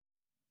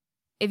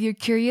If you're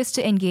curious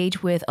to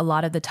engage with a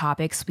lot of the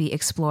topics we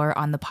explore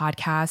on the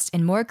podcast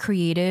in more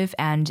creative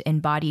and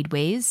embodied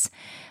ways,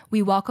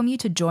 we welcome you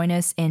to join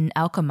us in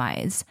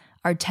Alchemize,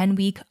 our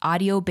 10-week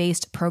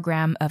audio-based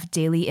program of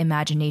daily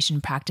imagination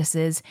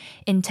practices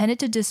intended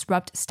to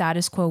disrupt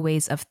status quo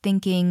ways of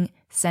thinking,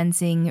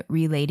 sensing,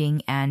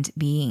 relating, and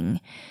being.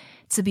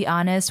 To be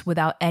honest,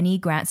 without any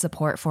grant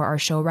support for our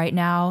show right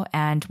now,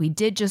 and we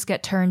did just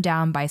get turned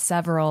down by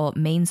several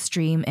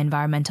mainstream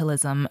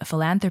environmentalism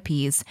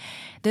philanthropies,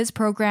 this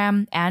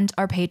program and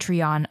our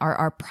Patreon are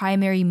our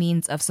primary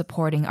means of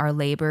supporting our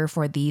labor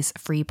for these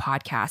free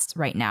podcasts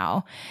right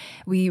now.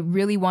 We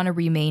really want to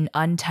remain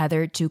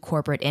untethered to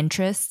corporate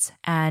interests,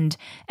 and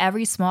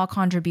every small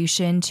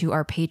contribution to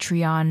our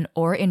Patreon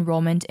or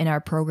enrollment in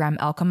our program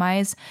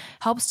Alchemize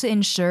helps to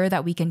ensure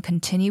that we can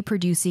continue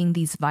producing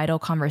these vital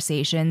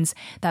conversations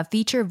that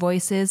feature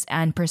voices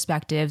and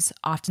perspectives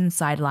often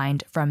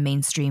sidelined from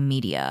mainstream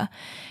media.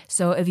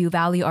 So if you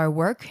value our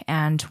work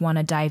and want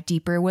to dive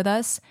deeper with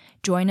us,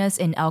 join us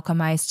in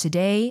Alchemize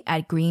today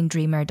at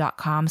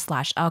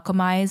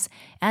greendreamer.com/alchemize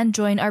and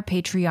join our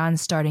Patreon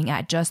starting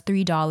at just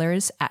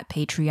 $3 at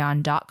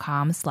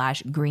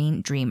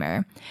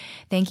patreon.com/greendreamer.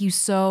 Thank you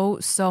so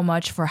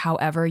much for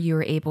however you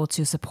were able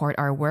to support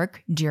our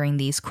work during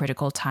these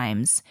critical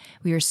times.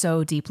 We are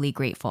so deeply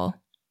grateful.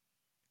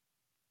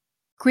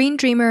 Green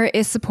Dreamer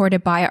is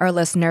supported by our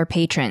listener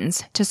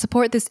patrons. To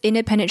support this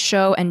independent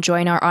show and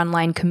join our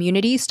online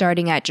community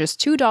starting at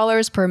just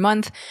 $2 per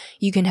month,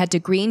 you can head to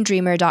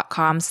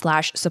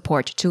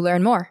greendreamer.com/support to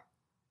learn more.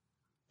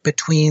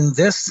 Between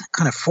this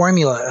kind of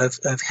formula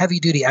of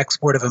heavy-duty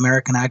export of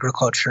American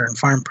agriculture and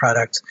farm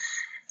products,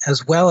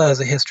 as well as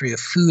a history of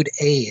food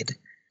aid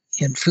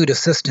and food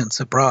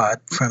assistance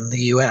abroad from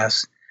the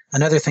U.S.,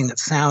 another thing that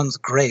sounds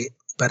great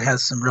but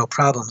has some real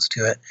problems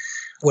to it,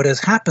 what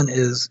has happened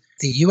is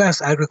the U.S.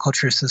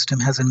 agriculture system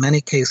has in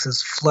many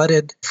cases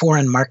flooded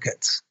foreign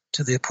markets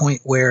to the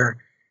point where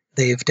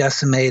they've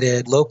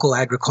decimated local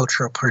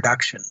agricultural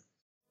production.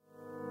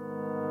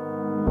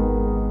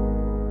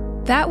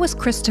 That was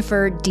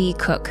Christopher D.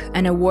 Cook,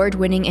 an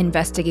award-winning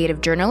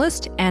investigative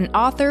journalist and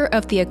author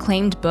of the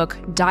acclaimed book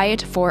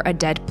Diet for a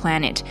Dead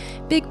Planet,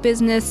 Big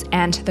Business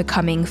and the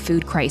Coming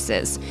Food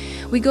Crisis.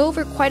 We go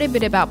over quite a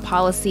bit about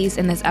policies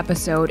in this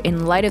episode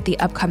in light of the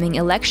upcoming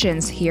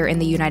elections here in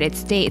the United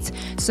States,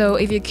 so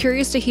if you're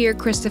curious to hear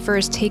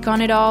Christopher's take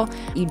on it all,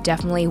 you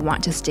definitely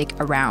want to stick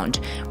around.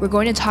 We're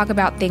going to talk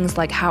about things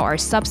like how our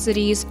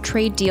subsidies,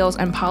 trade deals,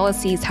 and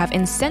policies have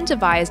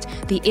incentivized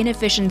the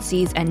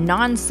inefficiencies and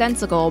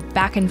nonsensical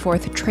back and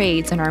forth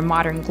trades in our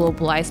modern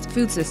globalized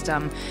food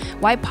system,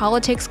 why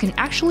politics can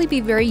actually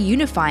be very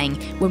unifying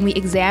when we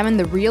examine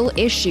the real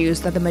issues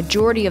that the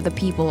majority of the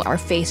people are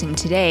facing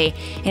today,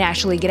 and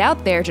actually get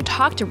out there to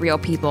talk to real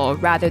people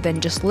rather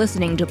than just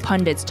listening to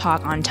pundits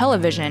talk on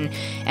television,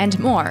 and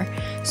more.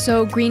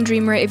 So Green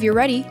Dreamer, if you're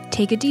ready,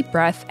 take a deep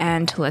breath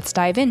and let's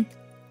dive in.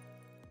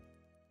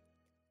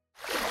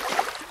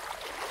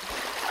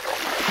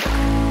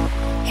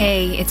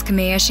 Hey, it's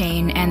Kamea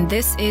Shane, and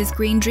this is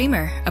Green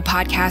Dreamer, a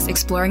podcast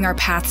exploring our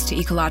paths to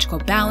ecological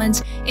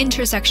balance,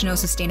 intersectional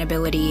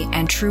sustainability,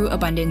 and true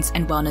abundance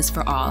and wellness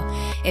for all.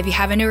 If you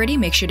haven't already,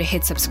 make sure to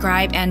hit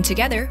subscribe, and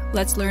together,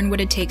 let's learn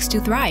what it takes to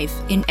thrive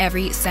in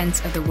every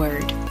sense of the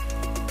word.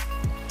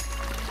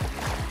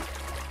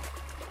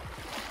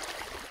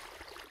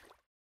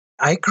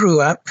 I grew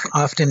up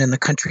often in the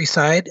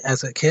countryside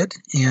as a kid,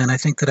 and I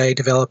think that I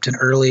developed an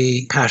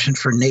early passion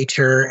for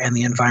nature and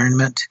the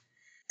environment.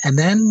 And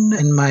then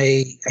in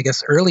my,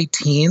 early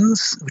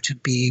teens, which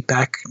would be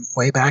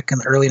way back in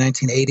the early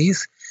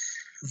 1980s,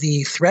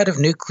 the threat of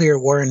nuclear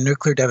war and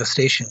nuclear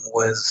devastation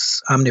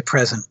was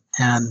omnipresent.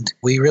 And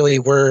we really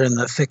were in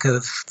the thick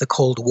of the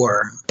Cold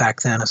War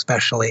back then,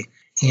 especially.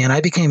 And I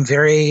became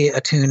very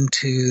attuned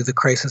to the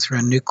crisis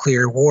around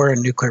nuclear war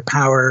and nuclear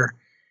power.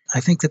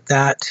 I think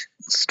that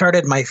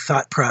started my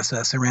thought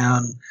process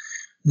around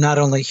not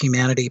only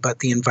humanity, but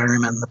the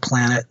environment and the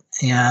planet.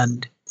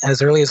 And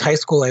as early as high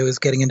school, I was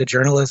getting into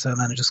journalism,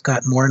 and I just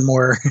got more and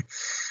more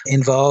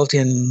involved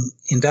in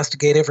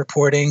investigative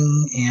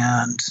reporting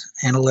and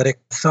analytic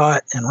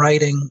thought and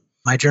writing.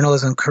 My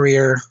journalism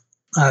career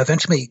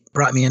eventually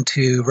brought me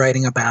into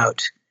writing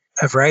about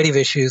a variety of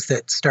issues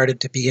that started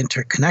to be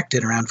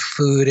interconnected around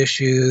food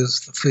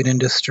issues, the food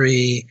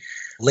industry,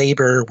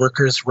 labor,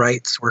 workers'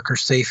 rights, worker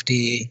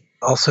safety,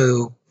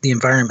 also the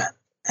environment,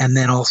 and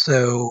then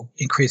also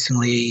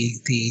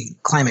increasingly the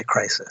climate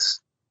crisis.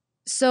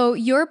 So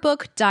your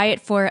book,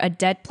 Diet for a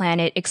Dead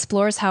Planet,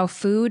 explores how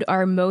food,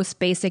 our most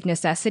basic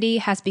necessity,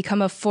 has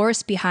become a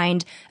force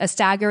behind a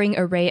staggering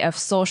array of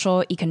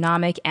social,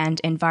 economic,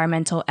 and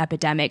environmental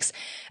epidemics.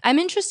 I'm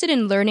interested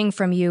in learning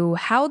from you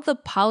how the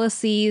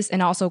policies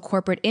and also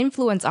corporate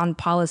influence on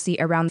policy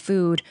around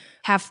food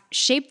have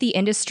shaped the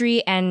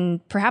industry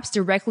and perhaps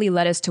directly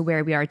led us to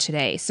where we are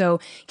today. So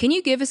can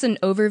you give us an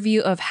overview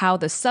of how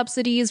the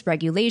subsidies,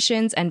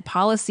 regulations, and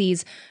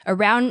policies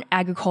around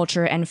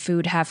agriculture and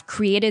food have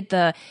created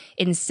the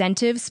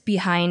incentives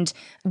behind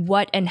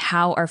what and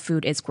how our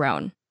food is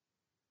grown?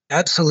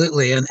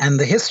 Absolutely. And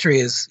the history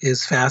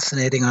is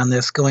fascinating on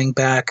this, going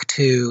back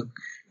to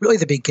really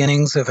the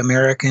beginnings of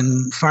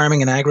American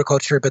farming and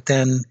agriculture, but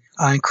then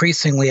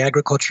increasingly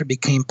agriculture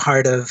became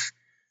part of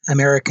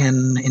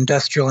American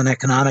industrial and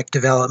economic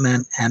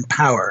development and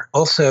power.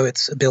 Also,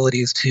 its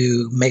abilities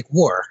to make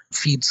war,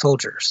 feed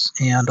soldiers,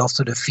 and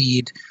also to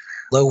feed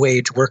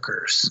low-wage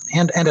workers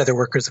and other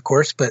workers, of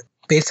course. But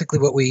basically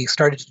what we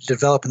started to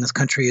develop in this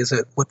country is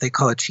what they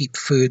call a cheap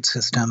food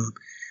system,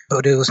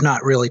 but it was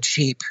not really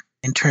cheap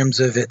in terms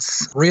of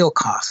its real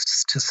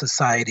costs to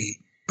society.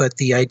 But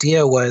the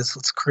idea was,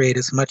 let's create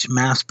as much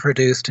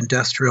mass-produced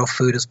industrial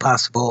food as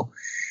possible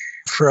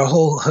for a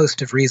whole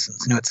host of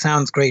reasons. It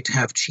sounds great to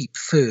have cheap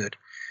food,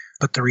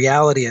 but the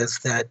reality is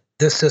that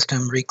this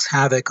system wreaks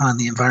havoc on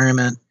the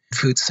environment,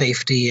 food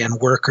safety,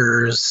 and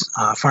workers,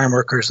 farm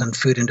workers and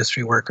food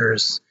industry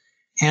workers,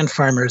 and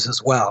farmers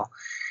as well.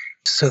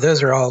 So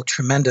those are all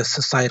tremendous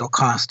societal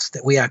costs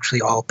that we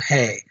actually all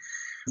pay.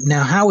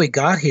 Now, how we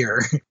got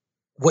here,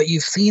 what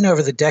you've seen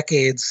over the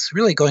decades,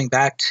 really going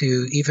back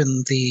to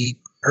even the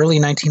early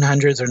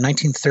 1900s or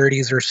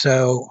 1930s or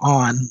so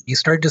on, you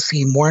started to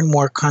see more and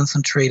more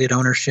concentrated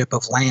ownership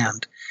of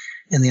land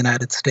in the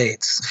United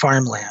States,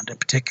 farmland in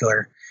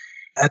particular.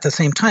 At the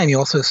same time, you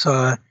also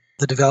saw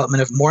the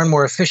development of more and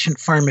more efficient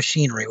farm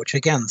machinery, which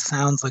again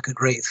sounds like a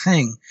great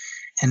thing,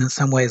 and in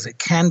some ways it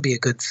can be a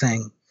good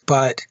thing.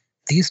 But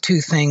these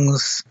two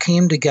things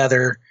came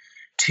together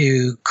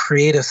to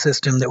create a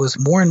system that was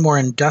more and more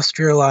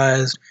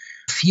industrialized,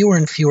 fewer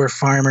and fewer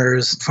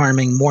farmers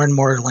farming more and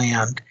more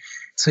land.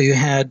 So you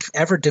had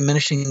ever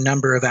diminishing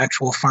number of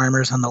actual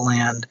farmers on the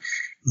land,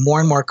 more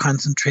and more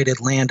concentrated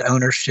land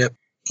ownership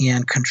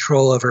and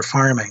control over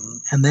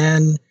farming. And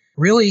then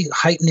really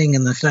heightening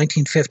in the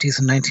 1950s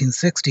and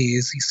 1960s,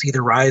 you see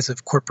the rise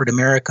of corporate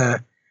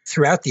America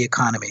throughout the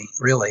economy,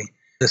 really,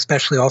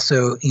 especially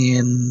also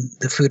in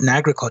the food and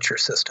agriculture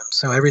system.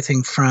 So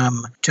everything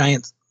from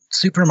giant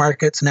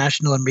supermarkets,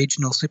 national and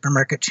regional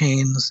supermarket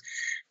chains,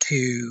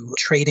 to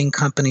trading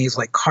companies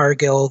like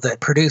Cargill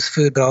that produce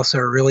food but also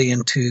are really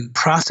into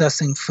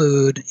processing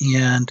food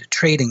and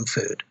trading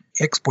food,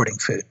 exporting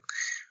food,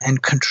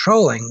 and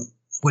controlling.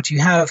 What you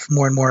have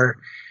more and more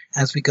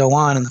as we go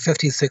on in the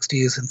 50s,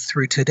 60s, and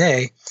through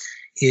today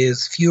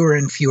is fewer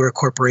and fewer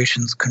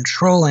corporations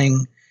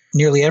controlling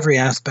nearly every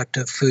aspect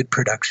of food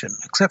production,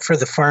 except for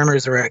the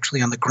farmers who are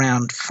actually on the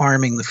ground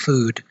farming the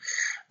food.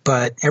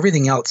 But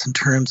everything else in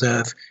terms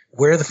of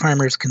where the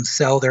farmers can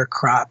sell their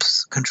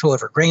crops, control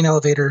over grain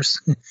elevators,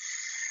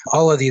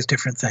 all of these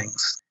different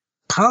things.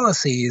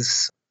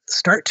 Policies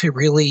start to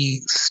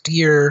really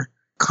steer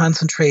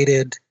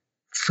concentrated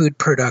food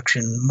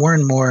production more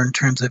and more in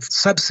terms of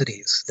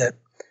subsidies that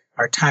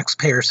are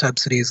taxpayer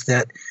subsidies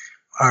that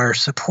are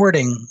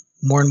supporting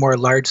more and more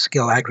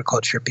large-scale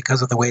agriculture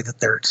because of the way that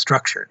they're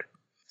structured.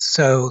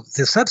 So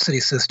the subsidy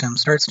system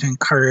starts to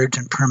encourage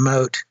and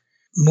promote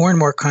more and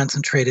more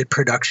concentrated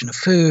production of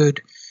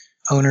food,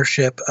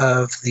 ownership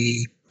of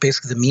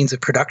basically the means of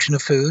production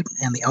of food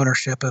and the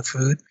ownership of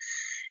food.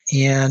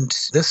 And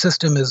this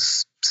system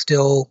is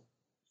still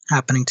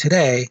happening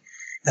today.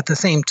 At the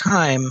same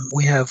time,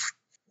 we have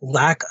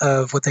lack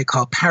of what they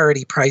call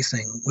parity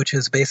pricing, which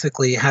is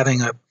basically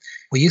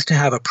we used to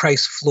have a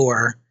price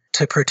floor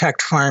to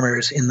protect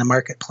farmers in the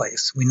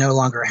marketplace. We no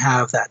longer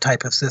have that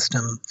type of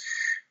system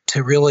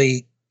to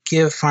really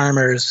give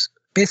farmers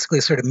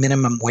basically sort of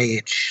minimum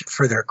wage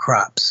for their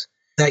crops.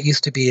 That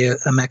used to be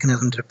a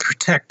mechanism to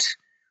protect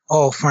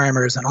all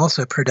farmers and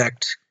also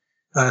protect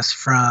us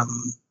from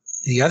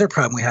the other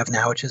problem we have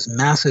now, which is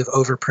massive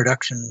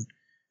overproduction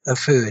of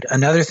food.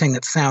 Another thing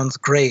that sounds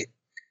great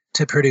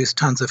to produce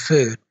tons of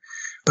food,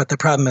 but the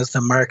problem is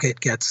the market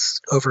gets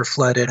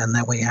overflooded, and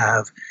then we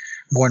have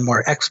more and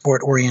more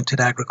export-oriented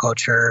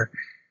agriculture,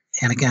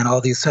 and again,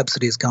 all these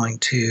subsidies going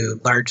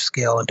to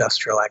large-scale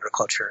industrial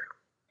agriculture.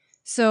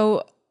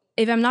 So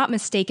if I'm not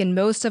mistaken,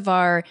 most of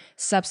our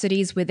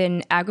subsidies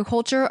within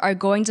agriculture are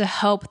going to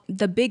help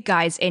the big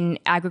guys in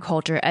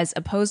agriculture as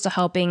opposed to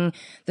helping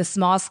the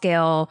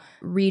small-scale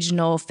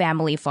regional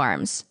family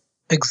farms.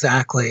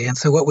 Exactly. And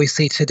so what we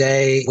see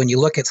today, when you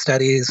look at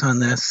studies on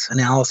this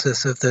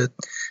analysis of the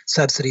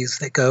subsidies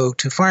that go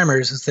to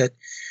farmers, is that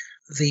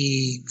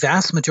the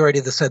vast majority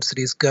of the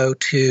subsidies go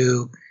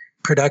to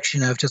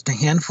production of just a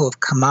handful of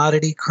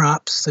commodity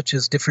crops, such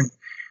as different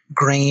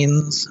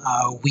grains,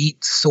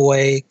 wheat,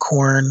 soy,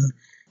 corn,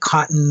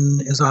 cotton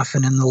is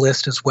often in the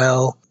list as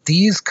well.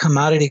 These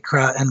commodity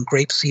crop and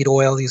grapeseed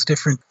oil, these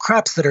different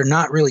crops that are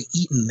not really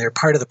eaten, they're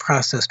part of the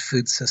processed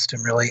food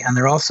system, really, and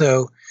they're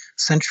also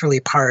centrally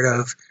part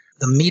of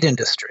the meat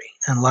industry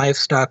and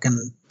livestock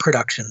and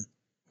production.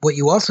 What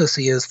you also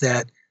see is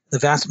that the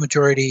vast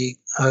majority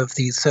of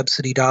these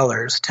subsidy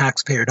dollars,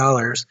 taxpayer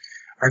dollars,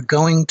 are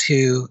going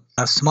to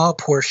a small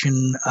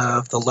portion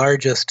of the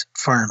largest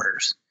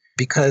farmers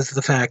because of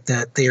the fact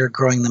that they are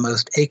growing the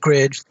most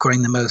acreage,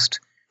 growing the most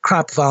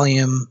crop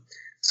volume,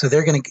 so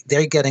they're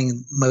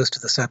getting most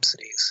of the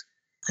subsidies.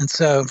 And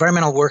so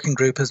Environmental Working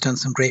Group has done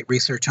some great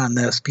research on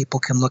this. People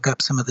can look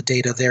up some of the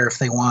data there if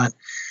they want.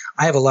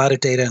 I have a lot of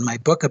data in my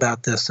book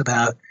about this,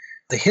 about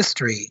the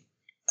history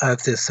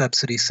of this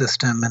subsidy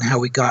system and how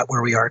we got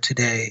where we are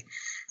today,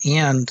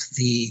 and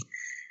the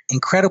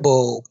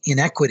incredible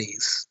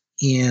inequities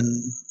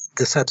in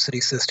the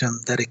subsidy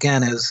system that,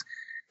 again, is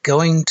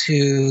going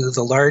to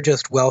the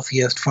largest,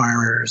 wealthiest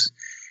farmers,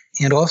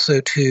 and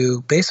also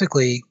to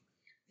basically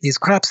these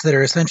crops that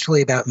are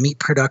essentially about meat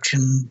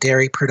production,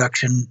 dairy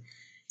production,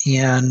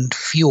 and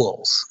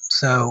fuels.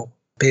 So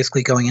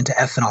basically going into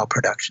ethanol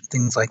production,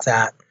 things like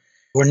that.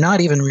 We're not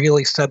even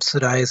really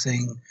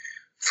subsidizing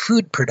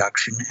food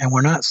production, and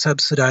we're not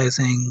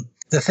subsidizing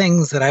the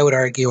things that I would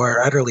argue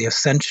are utterly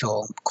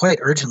essential, quite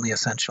urgently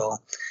essential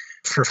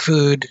for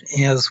food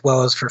as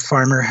well as for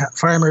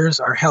farmers,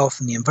 our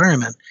health, and the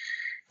environment.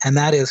 And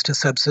that is to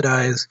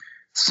subsidize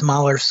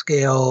smaller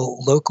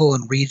scale, local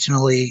and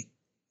regionally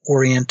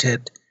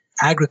oriented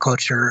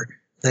agriculture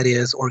that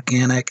is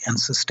organic and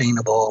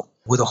sustainable,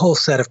 with a whole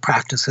set of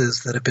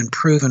practices that have been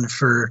proven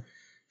for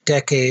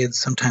decades,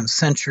 sometimes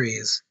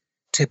centuries,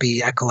 to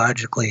be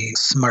ecologically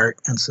smart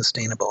and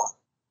sustainable.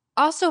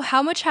 Also,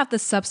 how much have the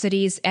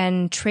subsidies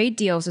and trade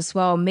deals as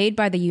well made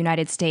by the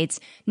United States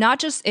not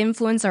just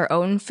influence our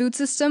own food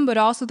system, but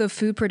also the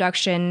food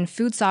production,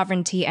 food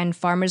sovereignty, and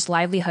farmers'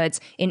 livelihoods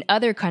in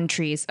other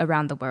countries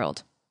around the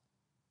world?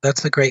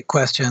 That's a great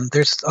question.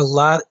 There's a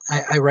lot,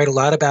 I write a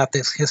lot about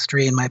this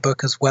history in my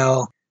book as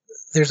well.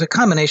 There's a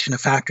combination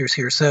of factors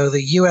here. So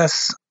the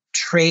U.S.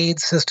 trade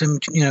system,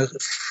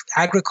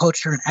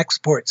 agriculture and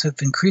exports have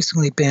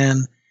increasingly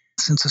been,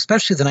 since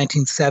especially the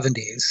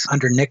 1970s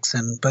under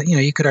Nixon, but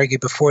you could argue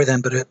before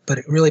then, but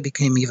it really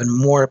became even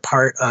more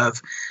part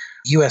of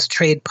U.S.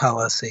 trade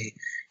policy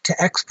to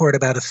export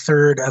about a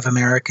third of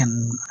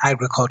American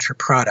agriculture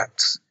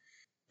products.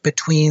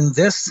 Between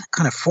this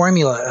kind of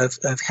formula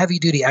of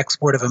heavy-duty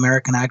export of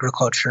American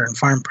agriculture and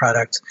farm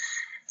products,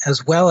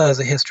 as well as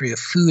a history of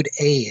food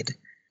aid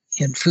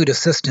and food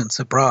assistance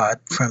abroad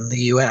from the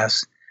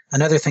U.S.,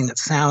 another thing that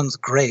sounds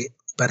great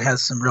but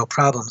has some real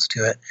problems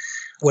to it,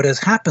 what has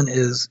happened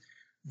is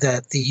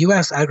that the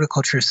U.S.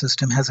 agriculture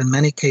system has in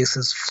many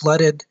cases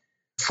flooded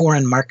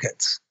foreign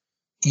markets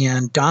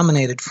and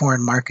dominated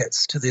foreign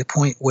markets to the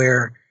point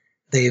where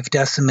they've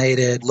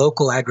decimated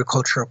local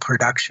agricultural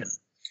production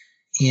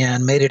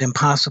and made it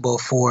impossible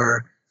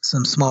for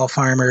some small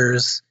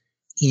farmers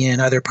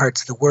in other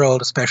parts of the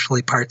world,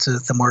 especially parts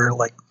of the more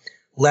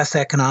less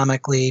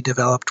economically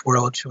developed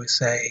world, shall we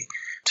say,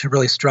 to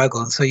really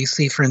struggle. And so you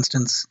see, for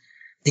instance,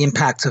 the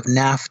impacts of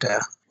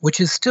NAFTA, which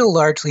is still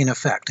largely in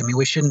effect. I mean,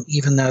 we shouldn't,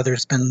 even though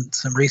there's been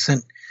some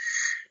recent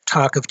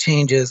talk of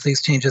changes,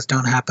 these changes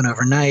don't happen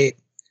overnight.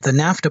 The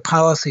NAFTA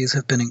policies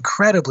have been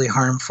incredibly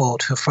harmful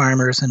to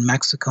farmers in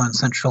Mexico and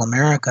Central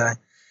America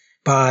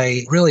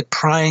by really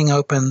prying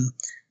open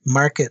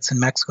markets in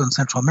Mexico and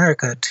Central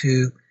America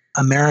to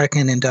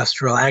American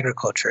industrial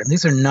agriculture. And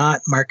these are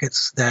not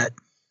markets that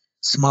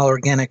small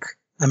organic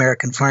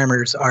American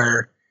farmers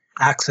are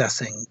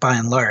accessing by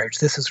and large.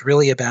 This is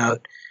really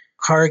about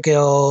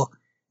Cargill,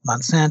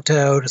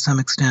 Monsanto to some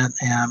extent,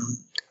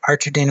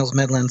 Archer Daniels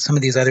Midland, some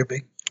of these other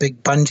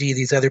big Bunge,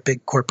 these other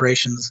big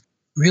corporations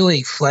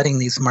really flooding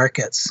these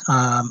markets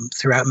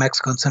throughout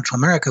Mexico and Central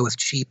America with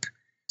cheap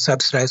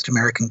subsidized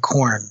American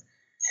corn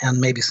and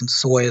maybe some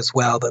soy as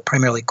well, but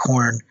primarily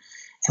corn.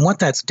 And what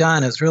that's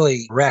done is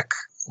really wreck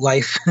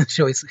life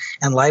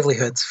and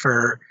livelihoods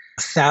for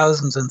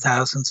thousands and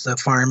thousands of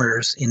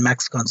farmers in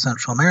Mexico and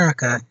Central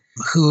America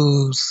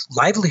whose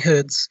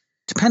livelihoods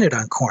depended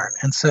on corn.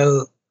 And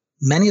so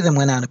many of them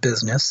went out of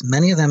business.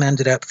 Many of them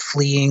ended up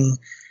fleeing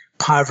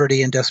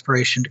poverty and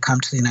desperation to come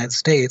to the United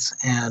States.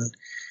 And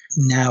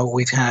now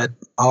we've had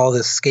all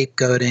this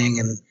scapegoating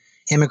and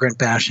immigrant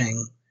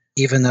bashing,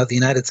 even though the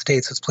United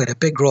States has played a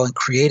big role in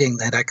creating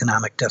that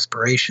economic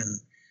desperation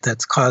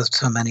that's caused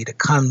so many to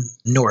come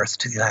north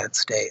to the United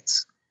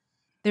States.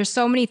 There's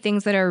so many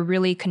things that are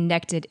really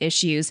connected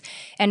issues.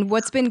 And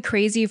what's been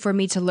crazy for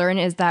me to learn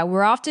is that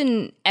we're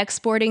often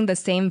exporting the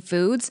same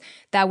foods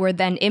that we're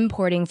then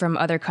importing from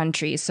other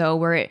countries. So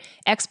we're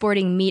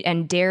exporting meat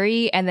and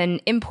dairy and then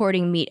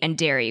importing meat and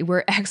dairy.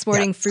 We're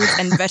exporting fruits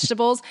and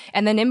vegetables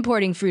and then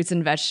importing fruits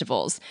and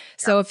vegetables.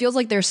 So it feels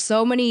like there's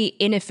so many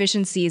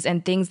inefficiencies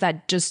and things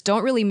that just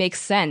don't really make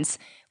sense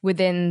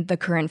within the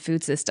current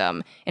food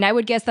system. And I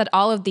would guess that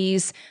all of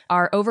these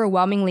are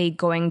overwhelmingly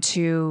going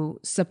to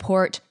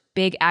support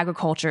big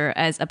agriculture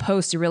as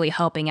opposed to really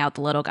helping out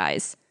the little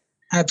guys.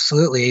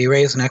 Absolutely. You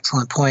raise an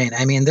excellent point.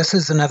 I mean, this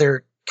is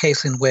another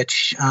case in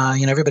which,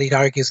 everybody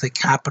argues that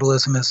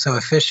capitalism is so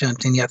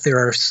efficient, and yet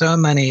there are so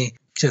many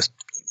just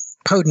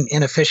potent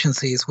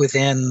inefficiencies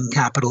within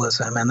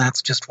capitalism. And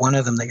that's just one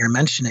of them that you're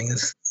mentioning,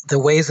 is the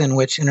ways in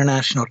which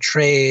international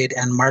trade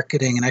and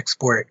marketing and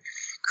export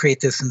create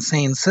this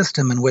insane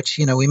system in which,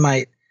 we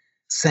might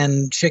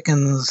send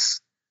chickens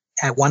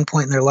at one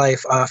point in their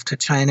life off to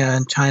China,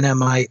 and China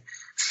might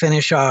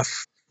finish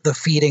off the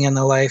feeding and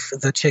the life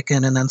of the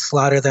chicken and then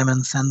slaughter them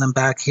and send them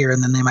back here,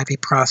 and then they might be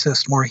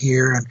processed more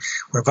here, and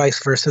or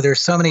vice versa.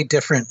 There's so many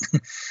different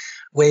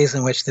ways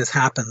in which this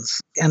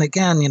happens. And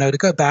again, to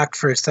go back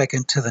for a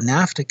second to the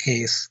NAFTA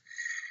case,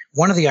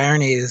 one of the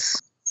ironies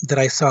that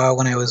I saw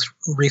when I was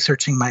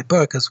researching my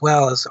book, as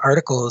well as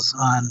articles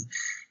on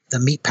the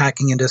meat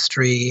packing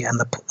industry and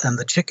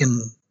the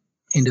chicken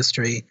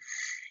industry,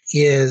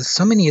 is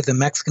so many of the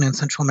Mexican and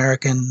Central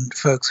American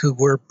folks who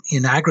were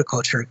in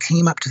agriculture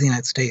came up to the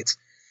United States,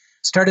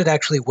 started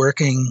actually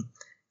working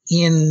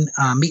in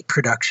meat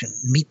production,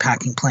 meat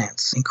packing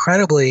plants,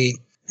 incredibly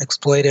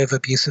exploitive,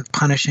 abusive,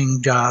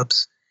 punishing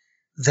jobs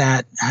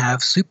that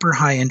have super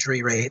high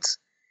injury rates.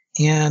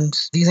 And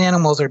these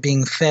animals are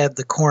being fed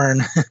the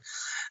corn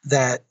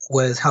that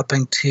was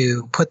helping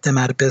to put them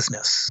out of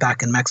business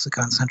back in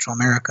Mexico and Central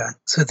America.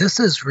 So this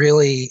is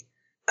really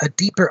a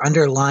deeper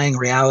underlying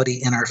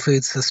reality in our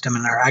food system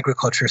and our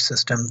agriculture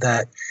system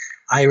that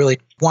I really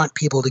want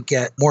people to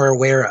get more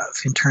aware of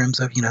in terms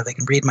of, they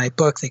can read my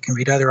book, they can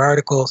read other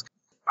articles.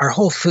 Our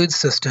whole food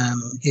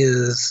system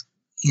is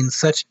in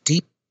such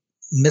deep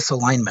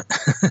misalignment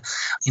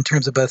in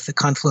terms of both the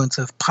confluence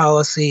of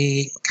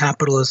policy,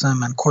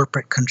 capitalism, and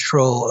corporate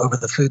control over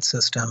the food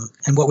system.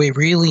 And what we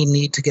really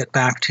need to get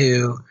back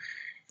to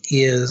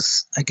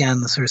is,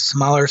 again, the sort of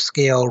smaller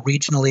scale,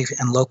 regionally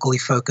and locally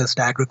focused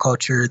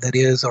agriculture that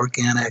is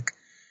organic,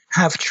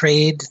 have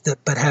trade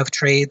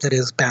that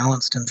is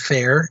balanced and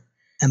fair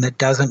and that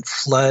doesn't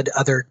flood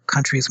other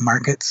countries'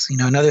 markets.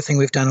 Another thing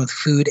we've done with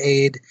food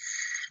aid,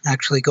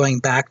 actually going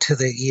back to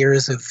the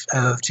years of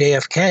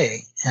JFK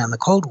and the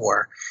Cold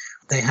War,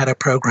 they had a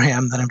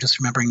program that I'm just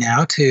remembering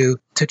now to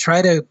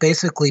try to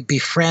basically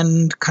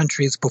befriend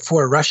countries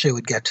before Russia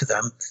would get to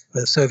them,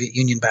 the Soviet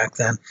Union back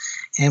then.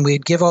 And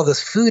we'd give all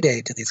this food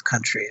aid to these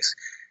countries.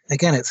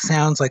 Again, it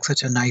sounds like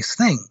such a nice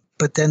thing,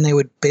 but then they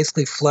would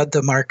basically flood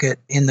the market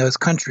in those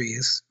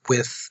countries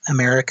with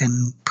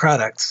American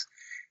products.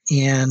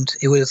 And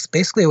it was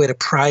basically a way to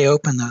pry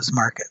open those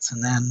markets.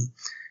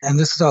 And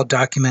this is all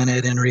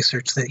documented in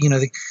research that,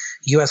 the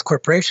U.S.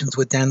 corporations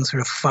would then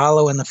sort of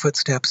follow in the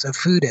footsteps of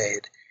food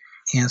aid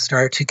and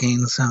start to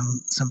gain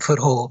some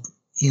foothold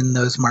in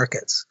those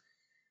markets.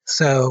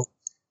 So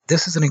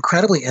this is an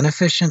incredibly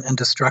inefficient and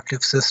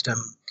destructive system.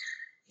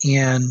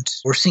 And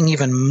we're seeing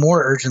even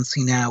more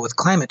urgency now with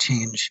climate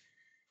change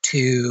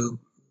to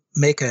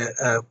make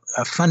a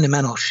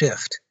fundamental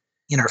shift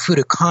in our food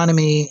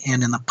economy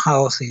and in the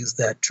policies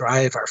that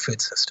drive our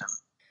food system.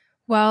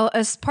 Well,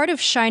 as part of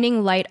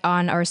shining light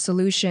on our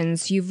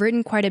solutions, you've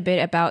written quite a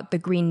bit about the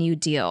Green New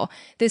Deal.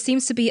 This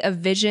seems to be a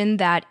vision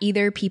that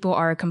either people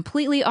are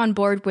completely on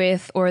board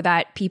with or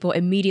that people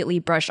immediately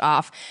brush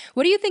off.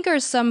 What do you think are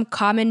some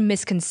common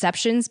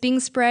misconceptions being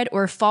spread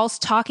or false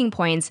talking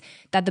points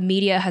that the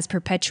media has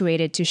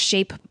perpetuated to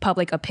shape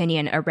public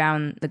opinion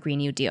around the Green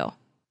New Deal?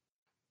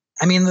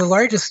 I mean, the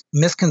largest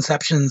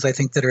misconceptions I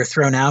think that are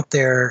thrown out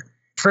there,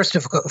 first,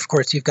 of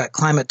course, you've got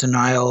climate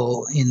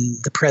denial in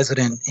the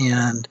president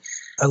and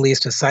at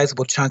least a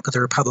sizable chunk of the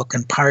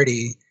Republican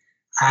Party,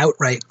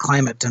 outright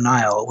climate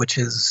denial, which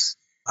is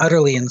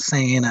utterly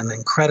insane and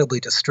incredibly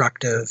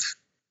destructive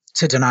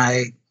to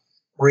deny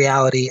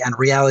reality, and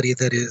reality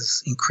that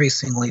is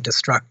increasingly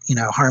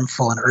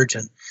harmful and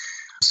urgent.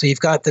 So you've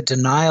got the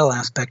denial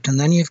aspect, and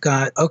then you've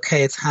got,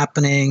 okay, it's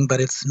happening,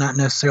 but it's not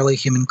necessarily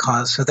human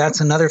cause. So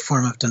that's another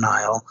form of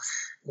denial,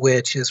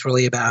 which is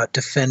really about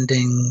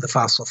defending the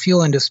fossil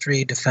fuel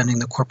industry, defending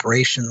the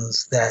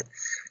corporations that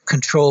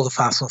control the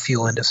fossil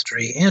fuel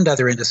industry and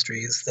other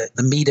industries,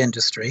 the meat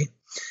industry,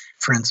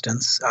 for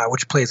instance,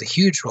 which plays a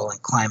huge role in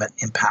climate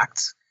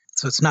impacts.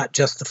 So it's not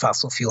just the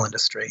fossil fuel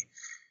industry.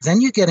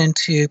 Then you get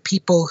into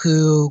people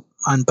who,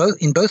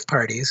 in both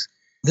parties,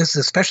 this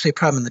is especially a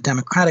problem in the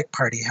Democratic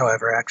Party,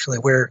 however, actually,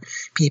 where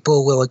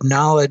people will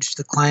acknowledge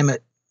the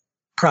climate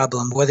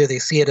problem, whether they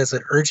see it as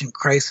an urgent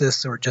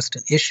crisis or just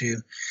an issue.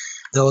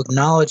 They'll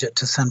acknowledge it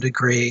to some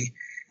degree,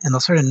 and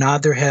they'll sort of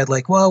nod their head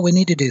like, well, we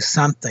need to do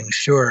something,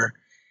 sure.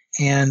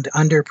 And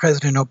under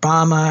President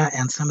Obama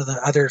and some of the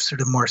other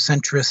sort of more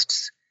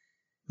centrist,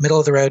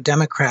 middle-of-the-road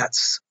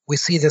Democrats, we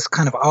see this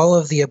kind of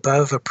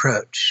all-of-the-above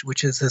approach,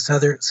 which is this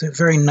other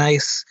very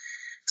nice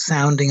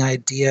sounding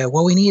idea.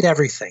 Well, we need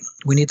everything.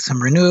 We need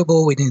some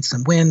renewable, we need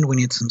some wind, we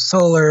need some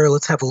solar,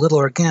 let's have a little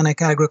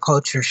organic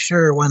agriculture,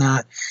 sure, why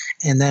not?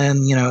 And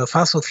then,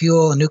 fossil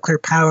fuel and nuclear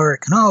power,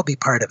 it can all be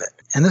part of it.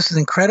 And this is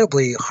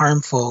incredibly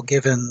harmful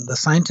given the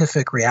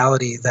scientific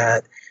reality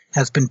that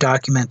has been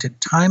documented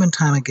time and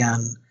time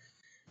again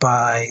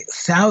by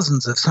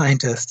thousands of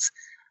scientists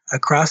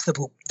across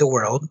the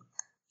world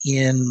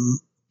in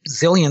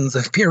zillions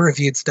of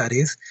peer-reviewed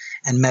studies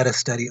and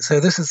meta-studies. So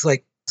this is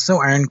like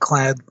so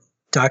ironclad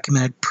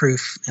documented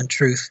proof and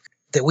truth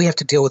that we have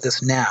to deal with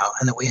this now,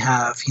 and that we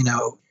have,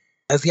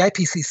 as the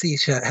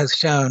IPCC has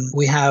shown,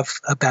 we have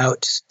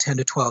about 10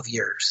 to 12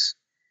 years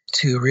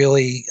to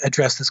really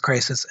address this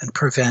crisis and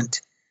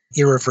prevent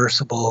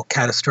irreversible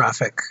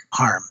catastrophic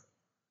harm.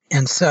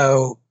 And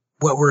so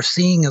what we're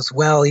seeing as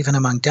well, even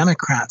among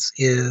Democrats,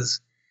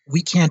 is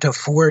we can't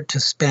afford to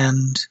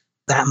spend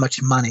that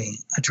much money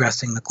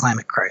addressing the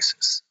climate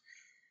crisis.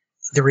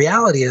 The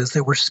reality is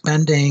that we're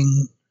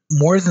spending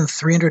more than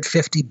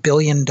 $350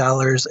 billion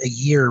a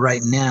year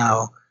right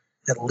now,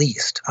 at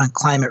least, on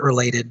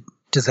climate-related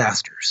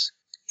disasters.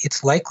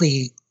 It's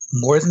likely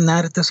more than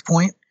that at this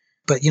point,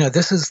 But,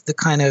 this is the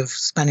kind of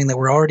spending that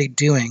we're already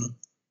doing.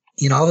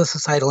 All the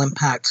societal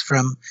impacts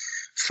from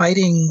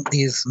fighting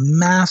these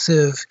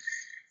massive,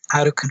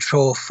 out of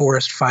control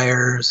forest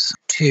fires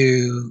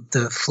to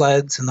the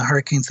floods and the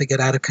hurricanes that get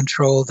out of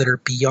control that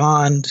are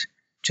beyond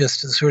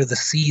just sort of the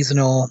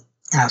seasonal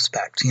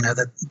aspect,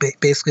 that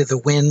basically the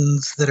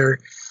winds that are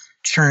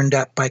churned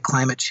up by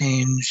climate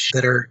change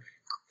that are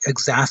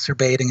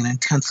exacerbating and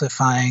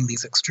intensifying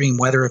these extreme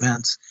weather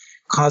events,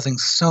 causing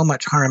so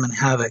much harm and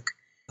havoc.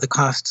 The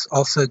costs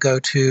also go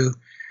to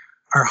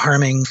are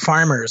harming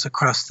farmers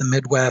across the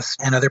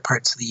Midwest and other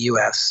parts of the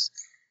U.S.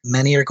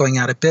 Many are going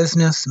out of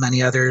business,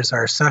 many others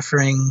are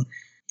suffering,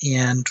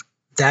 and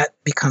that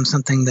becomes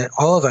something that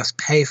all of us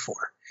pay for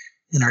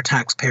in our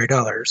taxpayer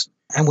dollars.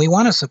 And we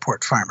want to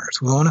support farmers,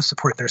 we want to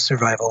support their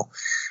survival,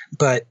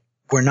 but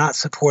we're not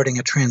supporting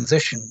a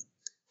transition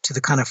to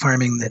the kind of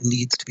farming that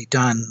needs to be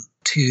done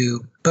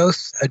to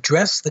both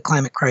address the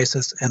climate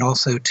crisis and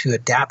also to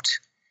adapt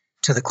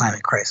to the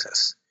climate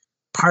crisis.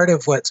 Part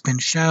of what's been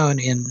shown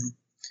in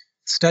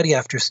study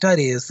after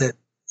study is that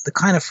the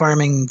kind of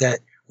farming that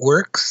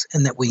works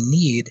and that we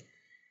need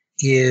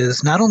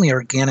is not only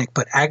organic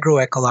but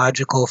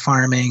agroecological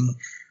farming,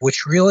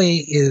 which really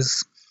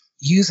is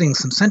using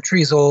some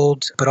centuries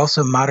old but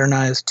also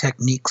modernized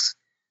techniques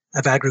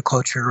of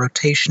agriculture,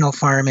 rotational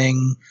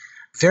farming,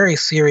 very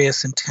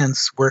serious,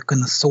 intense work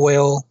in the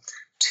soil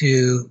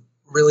to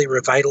really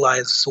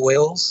revitalize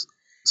soils.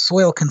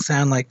 Soil can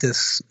sound like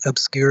this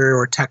obscure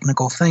or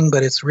technical thing,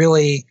 but it's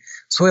really,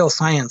 soil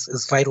science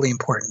is vitally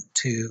important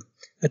to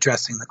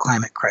addressing the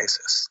climate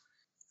crisis.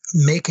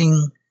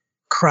 Making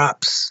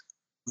crops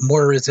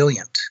more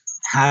resilient,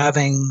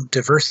 having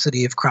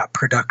diversity of crop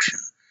production.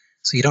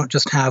 So you don't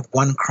just have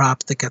one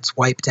crop that gets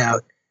wiped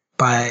out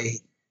by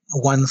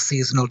one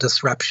seasonal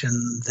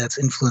disruption that's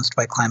influenced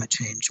by climate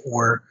change,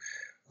 or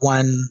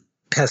one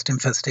pest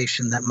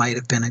infestation that might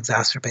have been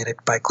exacerbated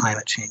by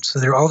climate change. So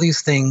there are all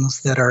these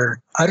things that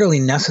are utterly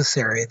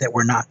necessary that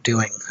we're not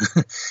doing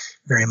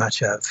very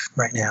much of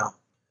right now.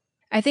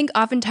 I think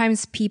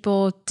oftentimes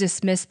people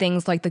dismiss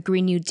things like the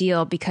Green New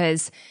Deal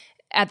because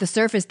at the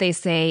surface, they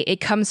say it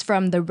comes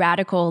from the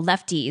radical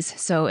lefties.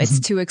 So it's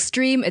too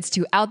extreme, it's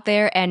too out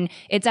there, and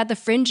it's at the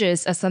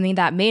fringes of something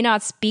that may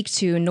not speak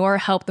to nor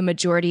help the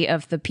majority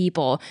of the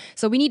people.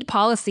 So we need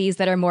policies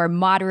that are more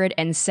moderate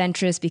and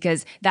centrist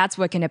because that's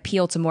what can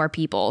appeal to more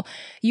people.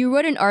 You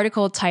wrote an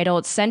article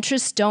titled,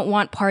 "Centrists Don't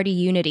Want Party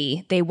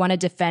Unity, They Want to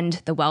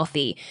Defend the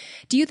Wealthy."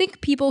 Do you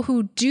think people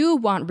who do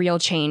want real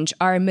change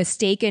are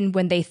mistaken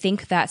when they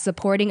think that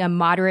supporting a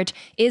moderate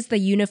is the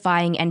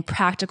unifying and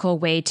practical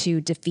way to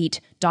defeat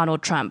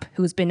Donald Trump,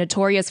 who's been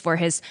notorious for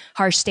his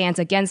harsh stance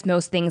against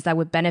most things that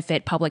would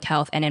benefit public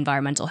health and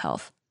environmental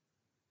health?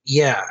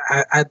 Yeah,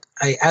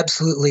 I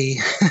absolutely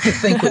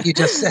think what you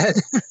just said.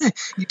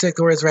 You took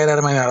the words right out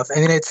of my mouth. I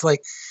mean, it's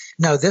like,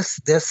 no, this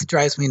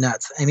drives me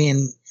nuts. I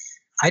mean,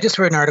 I just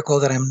wrote an article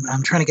that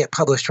I'm trying to get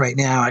published right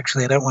now.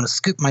 Actually, I don't want to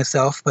scoop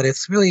myself, but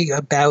it's really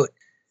about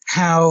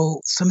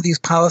how some of these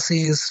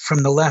policies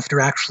from the left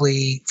are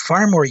actually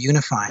far more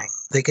unifying.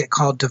 They get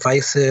called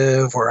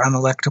divisive or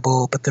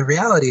unelectable, but the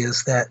reality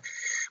is that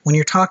when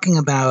you're talking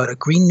about a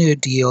Green New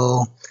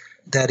Deal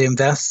that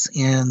invests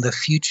in the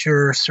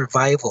future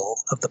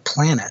survival of the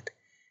planet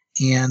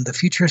and the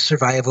future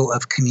survival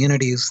of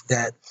communities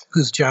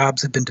whose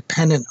jobs have been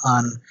dependent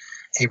on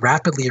a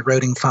rapidly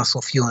eroding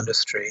fossil fuel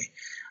industry,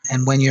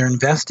 and when you're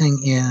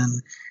investing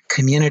in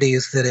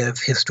communities that have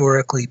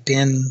historically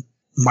been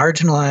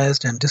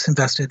marginalized and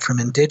disinvested, from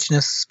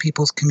indigenous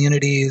people's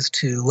communities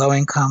to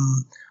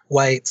low-income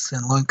whites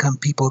and low-income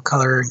people of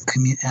color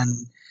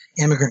and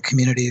immigrant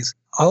communities,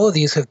 all of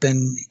these have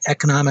been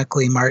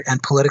economically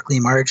and politically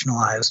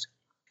marginalized.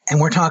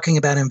 And we're talking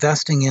about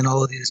investing in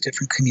all of these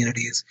different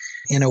communities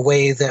in a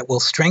way that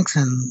will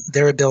strengthen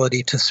their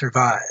ability to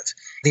survive.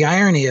 The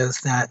irony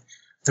is that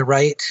the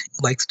right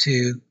likes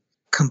to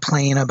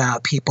complain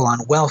about people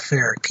on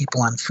welfare,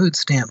 people on food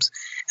stamps,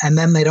 and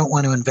then they don't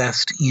want to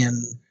invest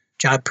in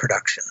job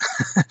production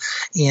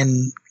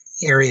in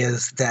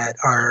areas that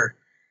are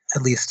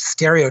at least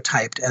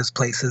stereotyped as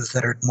places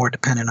that are more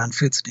dependent on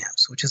food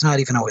stamps, which is not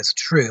even always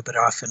true, but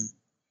often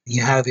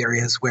you have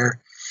areas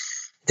where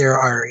there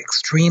are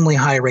extremely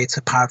high rates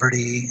of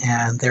poverty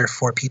and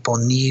therefore people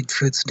need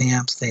food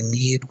stamps, they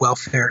need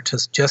welfare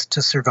just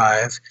to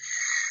survive,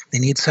 they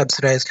need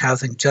subsidized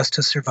housing just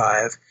to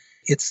survive.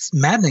 It's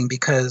maddening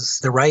because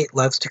the right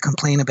loves to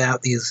complain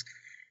about these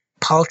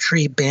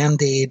paltry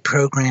Band-Aid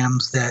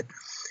programs that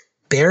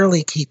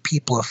barely keep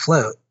people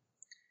afloat,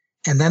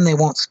 and then they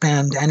won't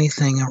spend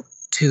anything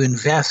to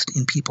invest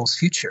in people's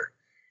future.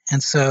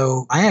 And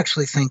so I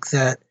actually think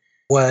that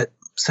what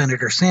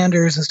Senator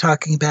Sanders is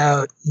talking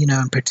about,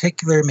 in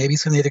particular, maybe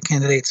some of the other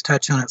candidates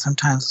touch on it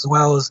sometimes as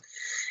well,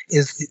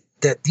 is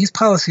that these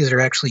policies are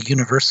actually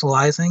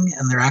universalizing,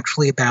 and they're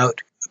actually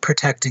about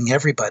protecting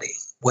everybody,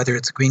 whether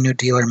it's a Green New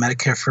Deal or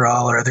Medicare for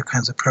All or other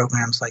kinds of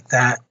programs like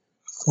that.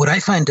 What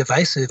I find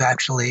divisive,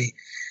 actually,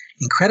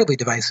 incredibly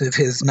divisive,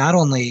 is not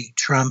only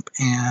Trump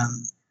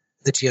and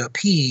the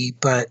GOP,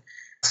 but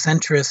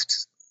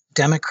centrist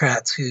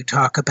Democrats who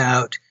talk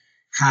about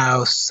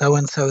how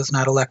so-and-so is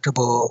not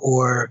electable,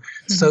 or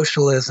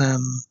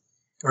socialism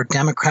or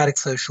democratic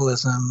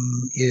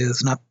socialism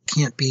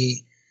can't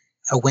be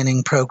a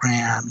winning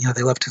program.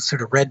 They love to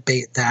sort of red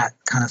bait that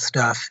kind of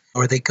stuff,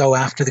 or they go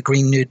after the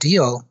Green New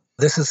Deal.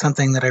 This is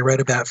something that I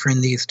wrote about for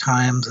In These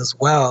Times as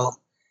well,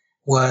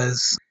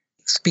 was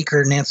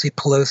Speaker Nancy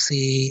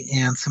Pelosi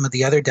and some of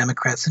the other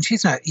Democrats, and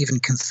she's not even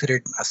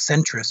considered a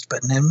centrist,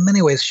 but in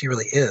many ways she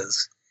really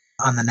is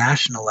on the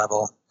national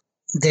level.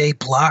 They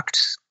blocked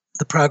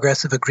the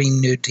progress of a Green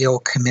New Deal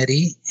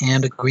committee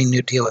and a Green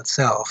New Deal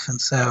itself.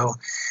 And so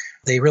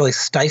they really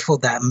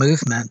stifled that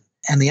movement.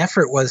 And the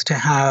effort was to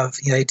have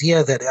the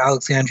idea that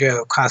Alexandria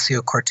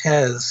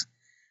Ocasio-Cortez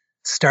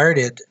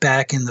started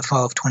back in the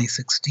fall of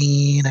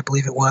 2016, I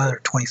believe it was, or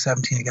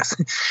 2017, I guess.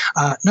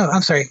 No,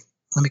 I'm sorry.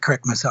 Let me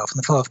correct myself. In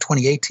the fall of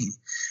 2018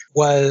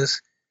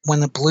 was when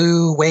the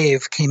blue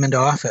wave came into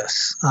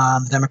office.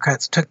 The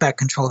Democrats took back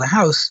control of the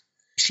House.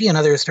 She and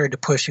others started to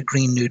push a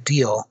Green New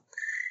Deal.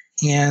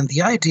 And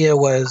the idea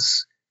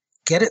was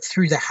get it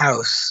through the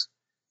House,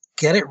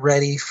 get it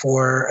ready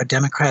for a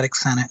Democratic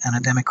Senate and a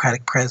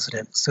Democratic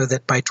president, so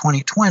that by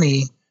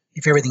 2020,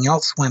 if everything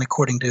else went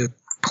according to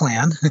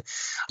plan,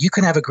 you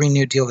can have a Green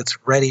New Deal that's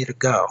ready to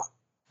go.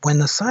 When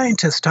the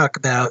scientists talk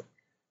about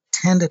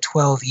 10 to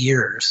 12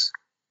 years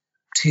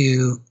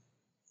to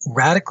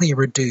radically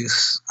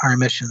reduce our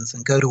emissions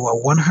and go to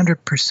a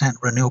 100%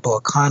 renewable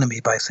economy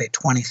by, say,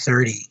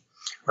 2030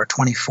 or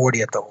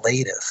 2040 at the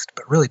latest,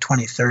 but really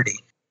 2030,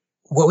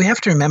 what we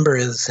have to remember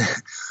is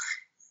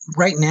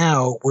right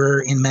now we're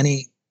in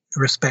many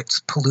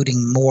respects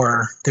polluting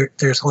more.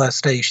 There's a lot of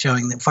studies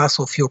showing that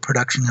fossil fuel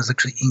production has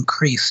actually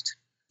increased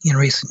in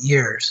recent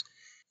years.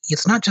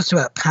 It's not just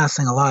about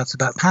passing a law, it's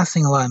about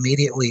passing a law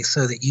immediately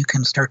so that you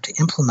can start to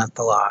implement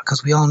the law,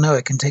 because we all know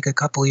it can take a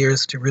couple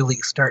years to really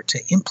start to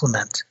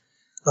implement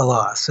the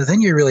law. So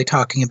then you're really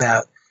talking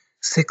about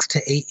 6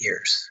 to 8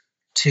 years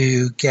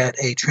to get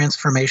a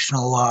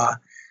transformational law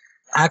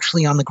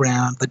actually on the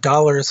ground, the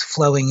dollars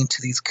flowing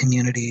into these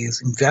communities,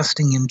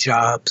 investing in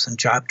jobs and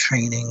job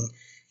training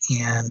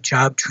and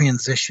job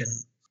transition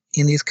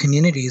in these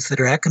communities that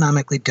are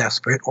economically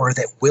desperate or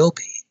that will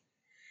be,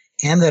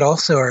 and that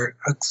also are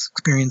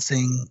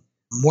experiencing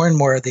more and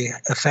more of the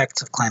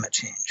effects of climate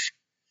change.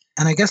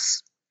 And I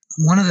guess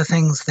one of the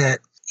things that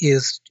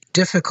is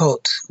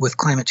difficult with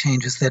climate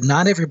change is that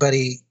not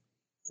everybody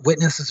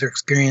witnesses or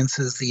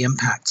experiences the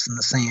impacts in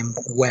the same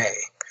way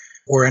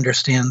or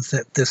understands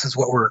that this is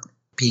what we're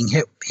being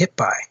hit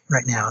by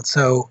right now. And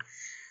so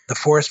the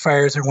forest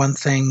fires are one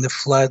thing, the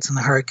floods and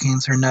the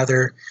hurricanes are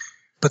another,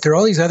 but there are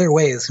all these other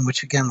ways in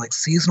which, again, like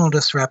seasonal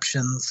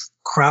disruptions,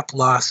 crop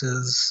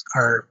losses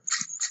are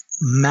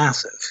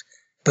massive,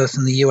 both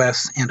in the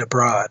U.S. and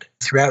abroad.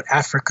 Throughout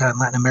Africa and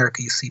Latin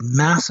America, you see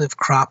massive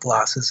crop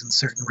losses in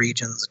certain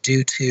regions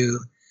due to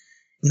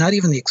not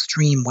even the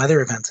extreme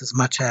weather events as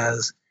much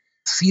as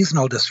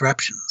seasonal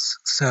disruptions.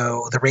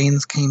 So the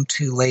rains came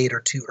too late or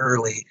too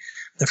early,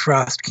 the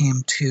frost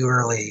came too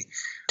early,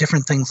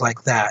 different things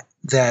like that,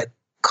 that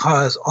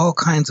cause all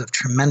kinds of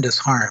tremendous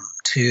harm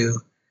to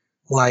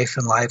life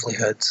and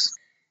livelihoods.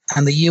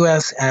 And the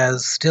U.S.,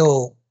 as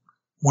still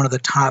one of the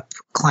top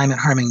climate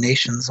harming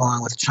nations,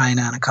 along with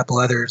China and a couple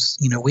others,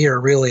 we are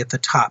really at the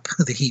top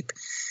of the heap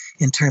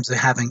in terms of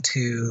having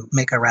to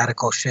make a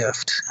radical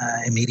shift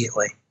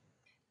immediately.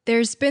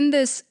 There's been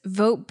this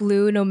vote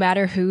blue no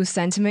matter who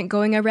sentiment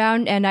going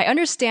around, and I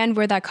understand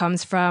where that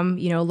comes from,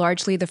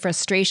 largely the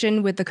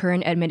frustration with the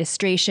current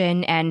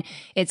administration and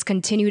its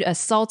continued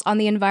assault on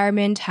the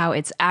environment, how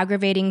it's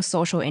aggravating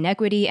social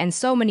inequity, and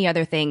so many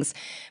other things.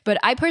 But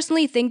I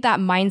personally think that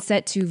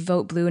mindset to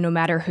vote blue no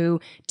matter who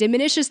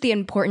diminishes the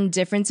important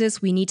differences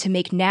we need to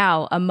make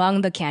now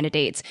among the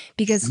candidates,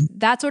 because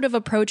that sort of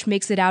approach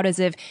makes it out as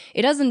if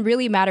it doesn't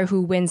really matter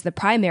who wins the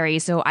primary,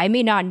 so I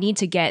may not need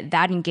to get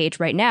that engaged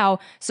right now,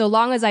 so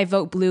long as I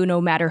vote blue no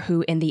matter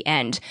who in the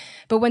end.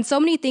 But when so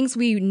many things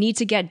we need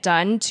to get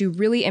done to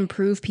really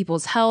improve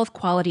people's health,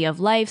 quality of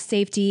life,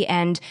 safety,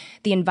 and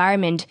the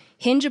environment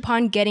hinge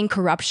upon getting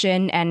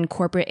corruption and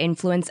corporate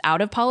influence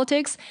out of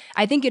politics,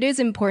 I think it is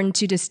important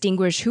to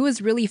distinguish who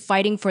is really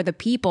fighting for the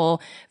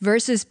people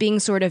versus being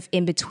sort of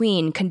in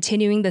between,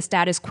 continuing the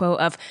status quo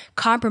of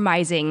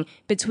compromising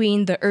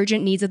between the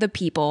urgent needs of the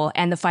people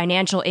and the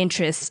financial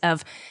interests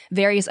of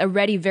various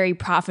already very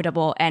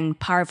profitable and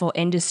powerful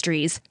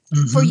industries.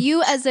 For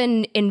you as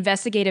an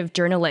investigative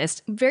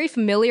journalist, very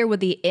familiar with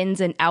the ins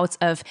and outs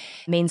of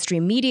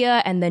mainstream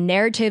media and the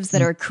narratives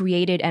that are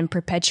created and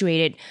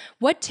perpetuated,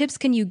 what tips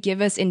can you give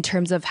us in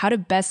terms of how to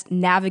best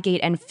navigate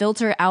and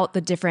filter out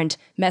the different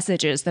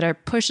messages that are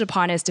pushed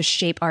upon us to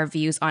shape our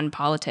views on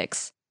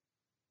politics?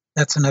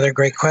 That's another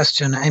great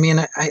question. I mean,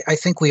 I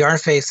think we are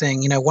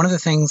facing, one of the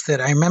things that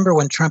I remember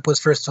when Trump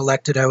was first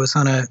elected, I was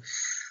on a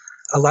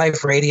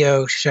live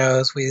radio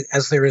show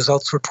as the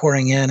results were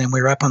pouring in, and we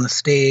were up on the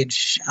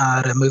stage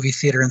at a movie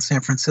theater in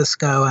San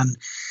Francisco, and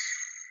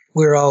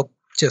we were all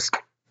just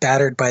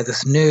battered by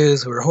this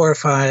news. We were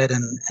horrified.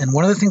 And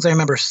one of the things I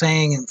remember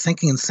saying and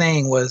thinking and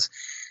saying was,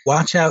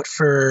 watch out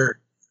for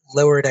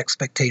lowered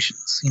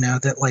expectations.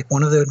 That like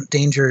one of the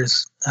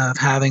dangers of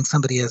having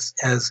somebody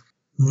as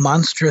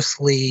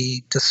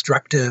monstrously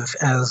destructive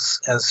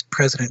as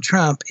President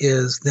Trump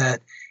is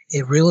that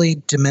it really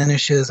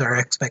diminishes our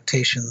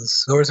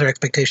expectations, lowers our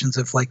expectations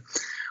of like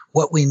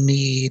what we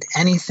need.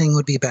 Anything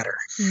would be better.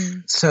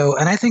 So,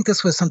 and I think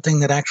this was something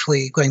that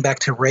actually going back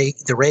to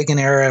the Reagan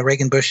era,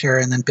 Reagan-Bush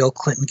era, and then Bill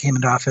Clinton came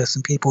into office,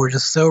 and people were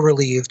just so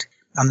relieved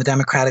on the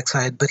Democratic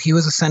side. But he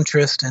was a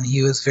centrist, and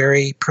he was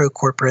very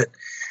pro-corporate,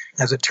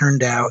 as it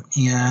turned out.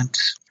 And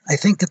I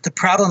think that the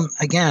problem,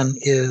 again,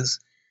 is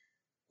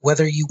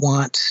whether you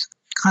want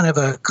kind of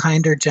a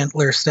kinder,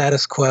 gentler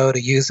status quo,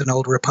 to use an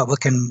old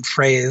Republican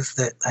phrase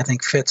that I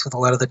think fits with a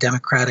lot of the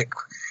Democratic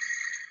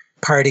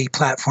Party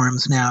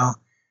platforms now,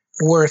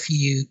 or if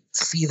you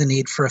see the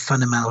need for a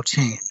fundamental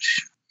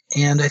change.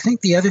 And I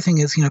think the other thing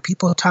is,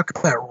 people talk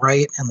about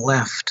right and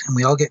left, and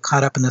we all get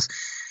caught up in this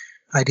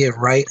idea of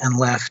right and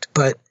left.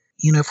 But,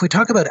 if we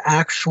talk about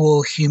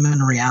actual human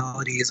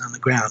realities on the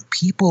ground,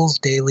 people's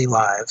daily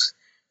lives,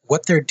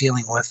 what they're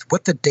dealing with,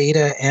 what the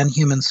data and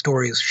human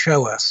stories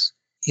show us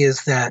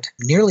is that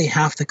nearly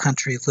half the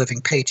country is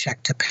living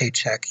paycheck to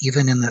paycheck,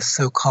 even in this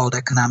so-called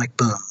economic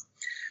boom.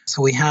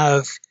 So we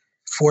have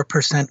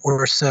 4%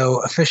 or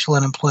so official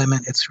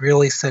unemployment. It's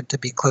really said to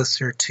be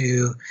closer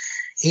to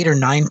 8 or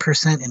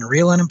 9% in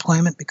real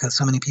unemployment because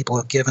so many people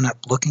have given up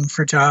looking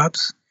for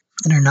jobs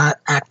and are not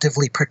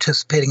actively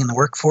participating in the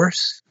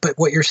workforce. But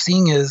what you're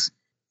seeing is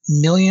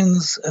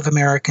millions of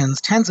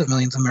Americans, tens of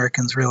millions of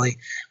Americans really,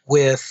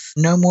 with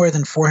no more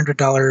than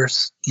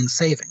 $400 in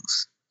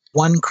savings.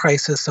 One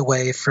crisis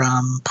away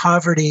from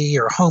poverty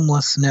or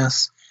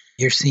homelessness.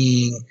 You're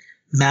seeing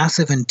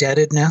massive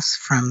indebtedness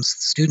from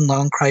student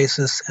loan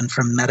crisis and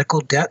from medical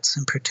debts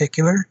in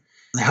particular,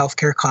 the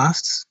healthcare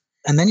costs.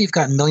 And then you've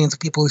got millions of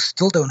people who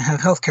still don't have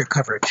healthcare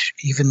coverage,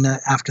 even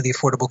after the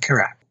Affordable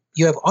Care Act.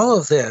 You have all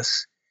of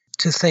this,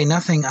 to say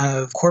nothing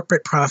of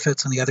corporate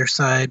profits on the other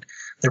side,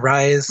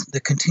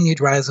 the continued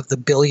rise of the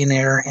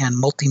billionaire and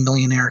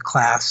multimillionaire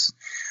class,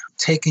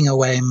 taking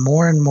away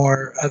more and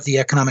more of the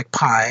economic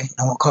pie.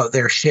 I won't call it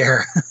their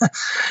share.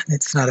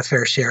 It's not a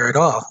fair share at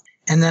all.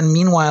 And then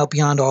meanwhile,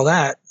 beyond all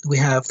that, we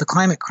have the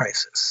climate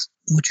crisis,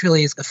 which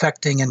really is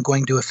affecting and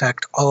going to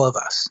affect all of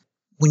us.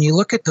 When you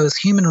look at those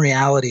human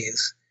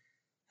realities,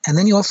 and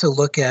then you also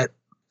look at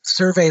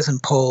surveys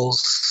and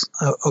polls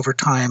over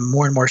time,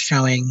 more and more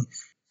showing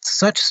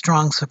such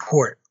strong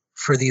support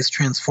for these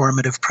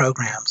transformative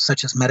programs,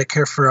 such as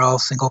Medicare for All,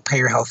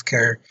 single-payer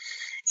healthcare,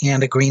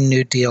 and a Green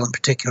New Deal in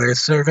particular.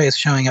 Surveys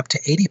showing up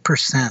to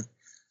 80%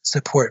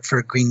 support for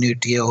a Green New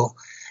Deal,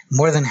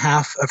 more than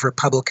half of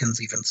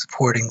Republicans even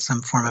supporting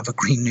some form of a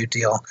Green New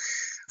Deal.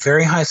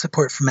 Very high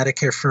support for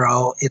Medicare for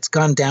All. It's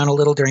gone down a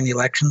little during the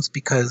elections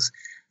because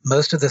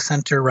most of the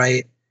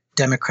center-right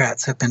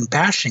Democrats have been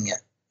bashing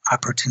it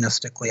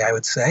opportunistically, I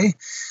would say.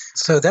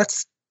 So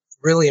that's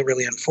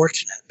really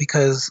unfortunate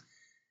because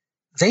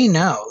they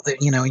know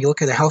that, you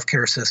look at the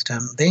healthcare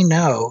system, they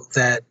know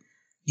that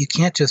you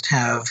can't just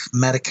have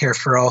Medicare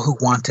for all who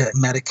want a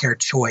Medicare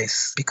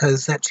choice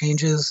because that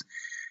changes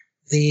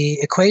the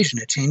equation.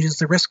 It changes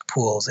the risk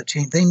pools.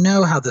 They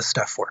know how this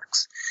stuff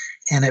works.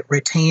 And it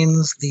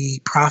retains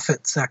the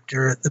profit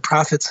sector, the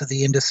profits of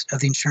the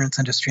insurance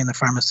industry and the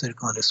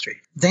pharmaceutical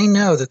industry. They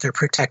know that they're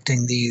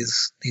protecting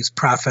these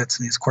profits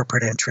and these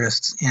corporate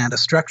interests and a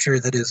structure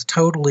that is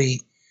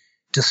totally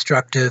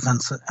destructive and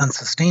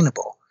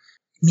unsustainable.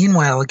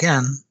 Meanwhile,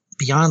 again,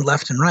 beyond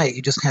left and right,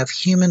 you just have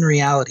human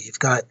reality. You've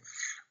got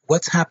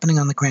what's happening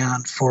on the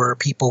ground for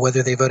people,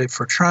 whether they voted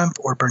for Trump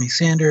or Bernie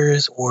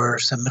Sanders or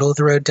some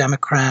middle-of-the-road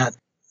Democrat.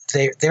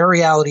 Their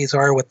realities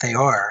are what they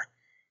are.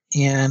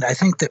 And I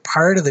think that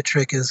part of the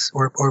trick is,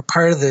 or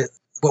part of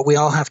what we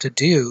all have to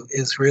do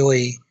is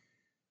really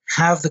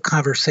have the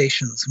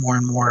conversations more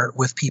and more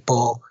with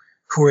people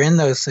who are in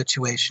those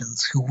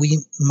situations, who we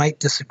might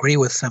disagree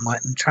with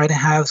somewhat, and try to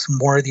have some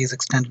more of these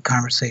extended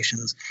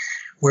conversations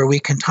where we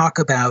can talk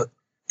about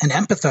and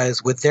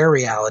empathize with their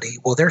reality.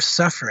 Well, they're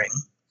suffering,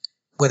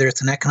 whether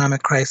it's an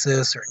economic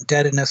crisis or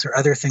indebtedness or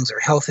other things or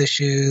health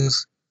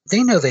issues.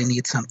 They know they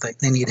need something.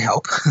 They need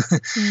help.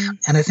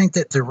 And I think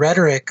that the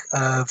rhetoric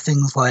of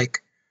things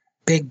like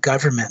big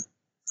government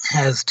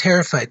has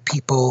terrified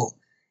people,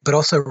 but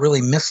also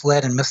really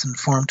misled and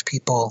misinformed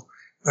people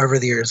over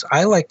the years.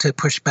 I like to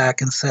push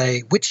back and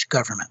say, which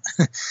government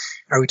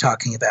are we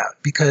talking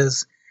about?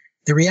 Because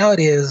the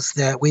reality is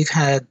that we've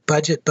had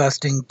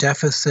budget-busting,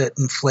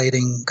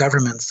 deficit-inflating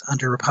governments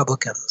under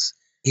Republicans,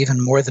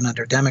 even more than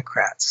under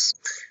Democrats.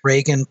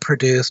 Reagan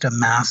produced a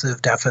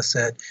massive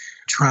deficit.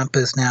 Trump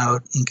is now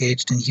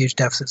engaged in huge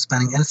deficit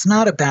spending. And it's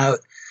not about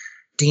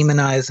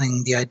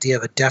demonizing the idea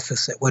of a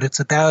deficit. What it's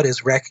about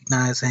is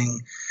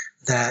recognizing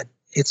that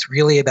it's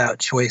really about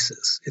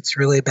choices. It's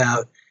really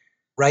about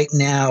right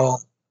now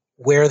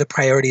where the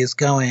priority is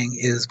going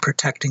is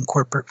protecting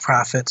corporate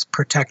profits,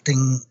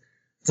 protecting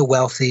the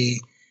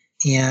wealthy,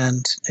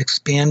 and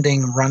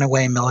expanding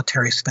runaway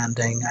military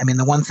spending. I mean,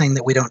 the one thing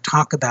that we don't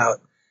talk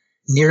about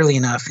nearly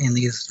enough in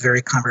these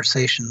very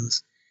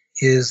conversations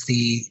is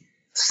the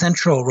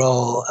central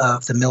role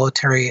of the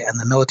military and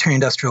the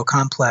military-industrial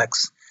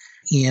complex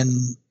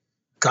in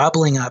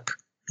gobbling up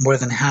more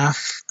than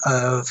half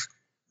of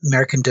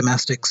American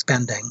domestic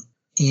spending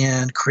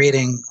and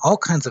creating all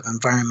kinds of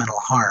environmental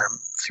harm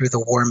through the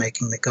war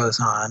making that goes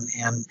on.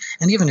 And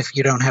even if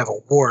you don't have a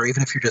war,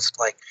 even if you're just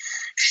like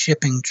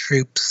shipping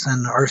troops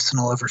and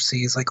arsenal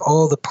overseas, like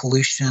all the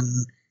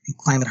pollution and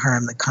climate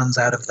harm that comes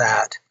out of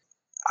that.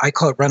 I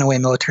call it runaway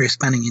military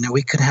spending.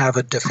 We could have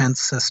a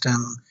defense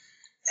system.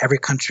 Every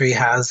country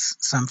has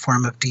some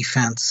form of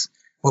defense.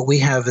 What we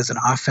have is an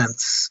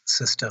offense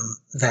system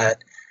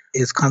that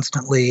is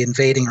constantly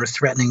invading or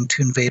threatening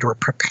to invade or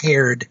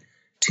prepared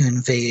to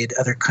invade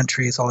other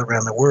countries all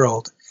around the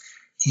world.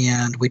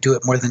 And we do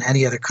it more than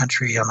any other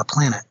country on the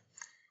planet.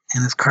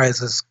 And this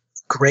causes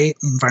great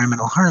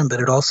environmental harm, but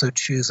it also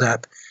chews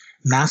up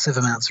massive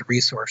amounts of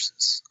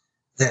resources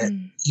that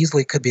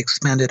easily could be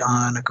expended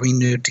on a Green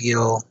New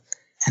Deal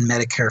and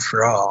Medicare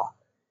for all.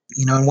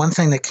 And one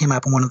thing that came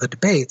up in one of the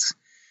debates,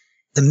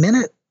 the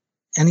minute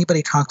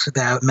anybody talks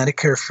about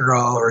Medicare for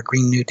all or a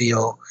Green New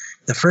Deal,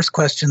 the first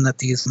question that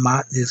these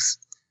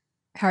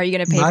how are you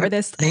going to pay for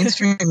this?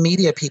 mainstream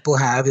media people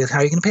have is, how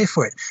are you going to pay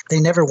for it?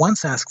 They never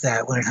once ask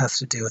that when it has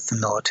to do with the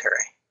military.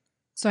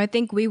 So I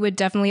think we would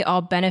definitely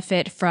all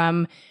benefit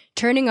from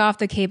turning off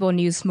the cable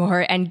news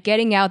more and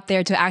getting out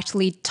there to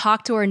actually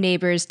talk to our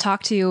neighbors,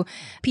 talk to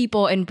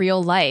people in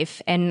real life.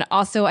 And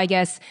also, I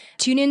guess,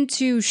 tune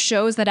into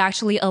shows that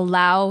actually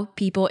allow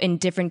people in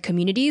different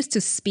communities to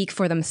speak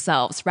for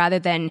themselves rather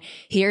than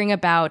hearing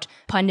about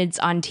pundits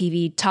on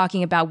TV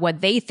talking about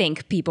what they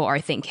think people are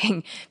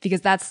thinking,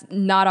 because that's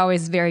not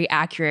always very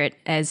accurate,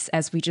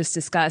 as we just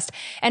discussed.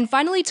 And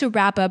finally, to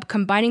wrap up,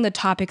 combining the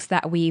topics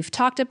that we've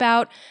talked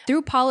about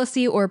through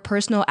policy or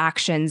personal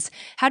actions,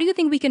 how do you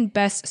think we can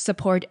best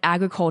support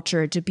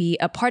agriculture to be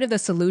a part of the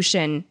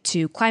solution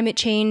to climate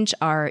change,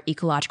 our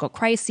ecological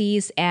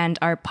crises, and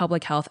our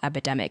public health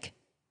epidemic?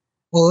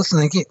 Well,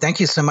 listen, thank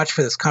you so much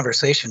for this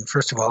conversation,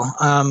 first of all.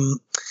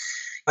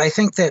 I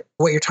think that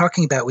what you're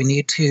talking about, we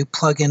need to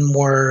plug in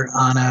more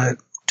on a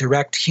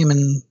direct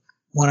human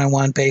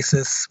one-on-one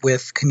basis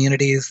with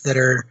communities that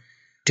are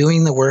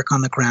doing the work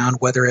on the ground,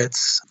 whether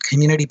it's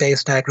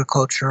community-based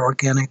agriculture,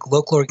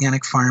 local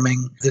organic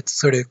farming. That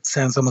sort of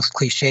sounds almost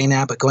cliche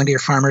now, but going to your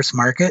farmer's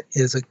market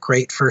is a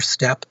great first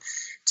step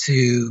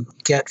to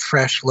get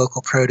fresh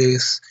local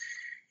produce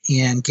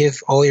and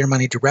give all your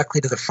money directly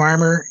to the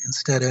farmer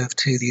instead of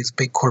to these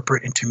big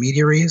corporate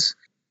intermediaries.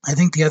 I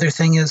think the other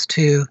thing is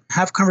to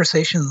have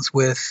conversations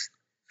with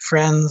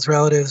friends,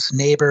 relatives,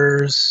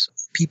 neighbors,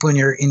 people in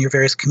your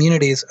various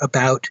communities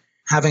about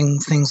having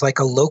things like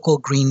a local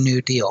Green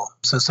New Deal.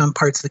 So some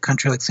parts of the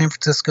country, like San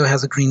Francisco,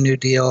 has a Green New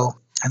Deal.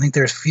 I think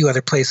there's a few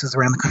other places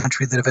around the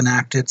country that have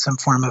enacted some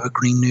form of a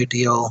Green New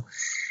Deal.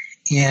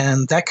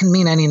 And that can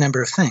mean any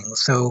number of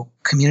things. So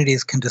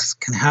communities can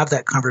have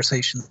that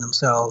conversation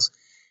themselves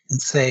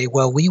and say,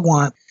 well, we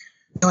want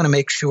to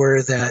make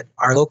sure that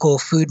our local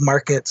food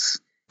markets,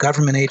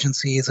 government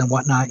agencies and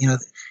whatnot,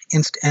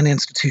 and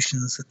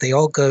institutions, that they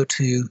all go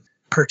to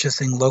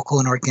purchasing local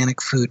and organic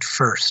food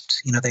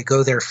first. They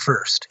go there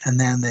first, and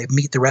then they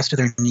meet the rest of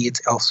their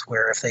needs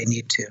elsewhere if they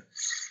need to.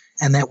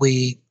 And that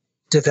we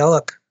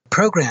develop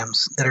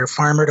programs that are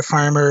farmer to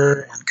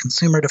farmer and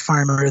consumer to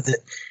farmer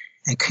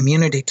and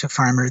community to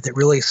farmer that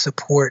really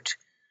support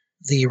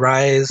the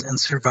rise and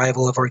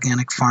survival of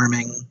organic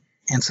farming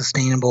and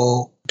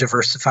sustainable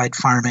diversified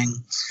farming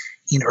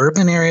in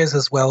urban areas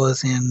as well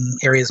as in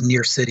areas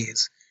near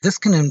cities. This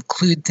can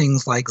include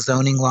things like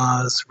zoning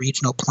laws,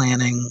 regional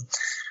planning,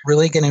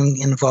 really getting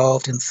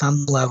involved in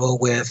some level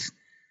with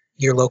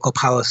your local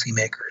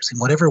policymakers in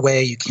whatever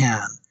way you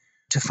can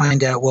to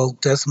find out, well,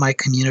 does my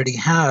community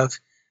have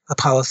a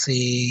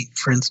policy,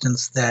 for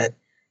instance, that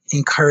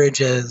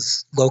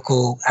encourages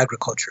local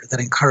agriculture, that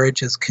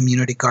encourages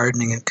community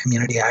gardening and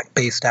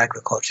community-based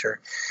agriculture,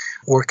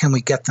 or can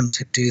we get them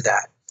to do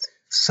that?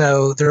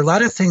 So there are a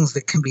lot of things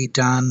that can be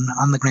done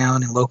on the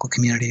ground in local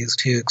communities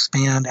to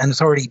expand, and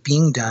it's already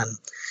being done,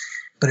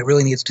 but it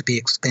really needs to be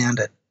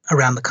expanded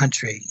around the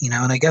country,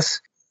 And I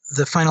guess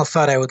the final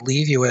thought I would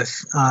leave you with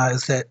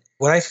is that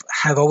what I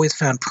have always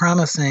found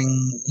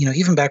promising,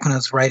 even back when I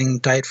was writing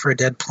Diet for a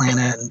Dead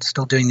Planet and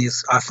still doing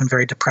these often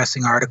very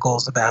depressing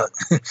articles about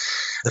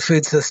the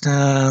food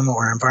system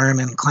or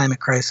environment and climate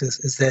crisis,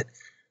 is that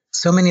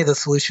so many of the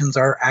solutions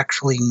are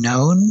actually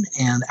known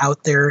and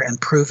out there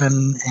and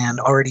proven and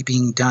already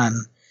being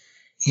done.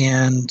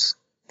 And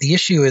the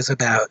issue is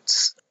about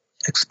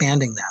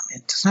expanding them.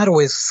 It's not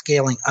always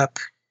scaling up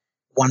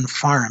one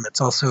farm.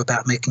 It's also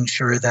about making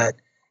sure that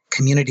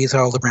communities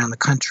all around the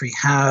country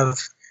have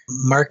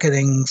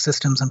marketing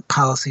systems and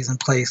policies in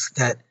place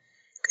that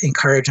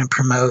encourage and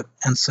promote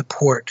and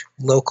support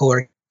local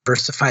or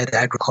diversified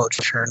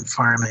agriculture and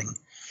farming.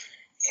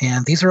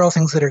 And these are all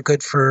things that are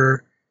good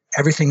for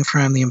everything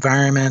from the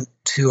environment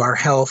to our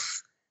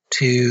health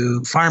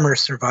to farmers'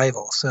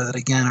 survival, so that,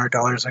 again, our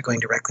dollars are going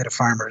directly to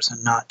farmers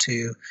and not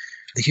to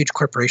the huge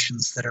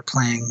corporations that are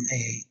playing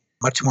a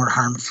much more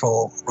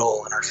harmful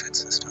role in our food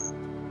system.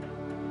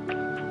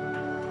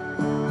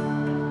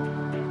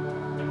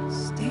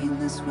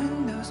 Stainless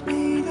windows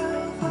made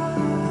of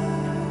ice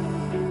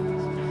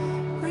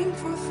ring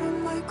forth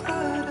from my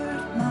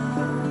cluttered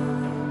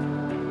mind,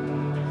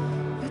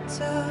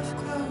 bits of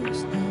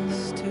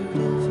closeness to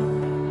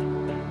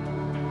divine.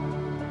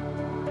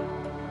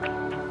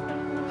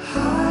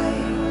 High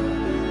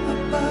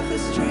above the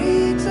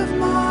streets of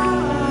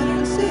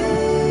modern sin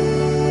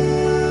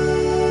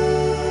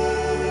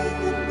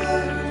and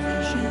blurred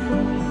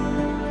vision,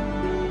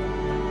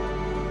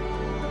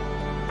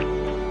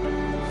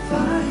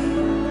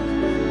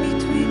 fine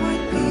between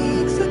white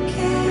peaks of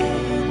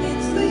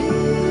canyons sleek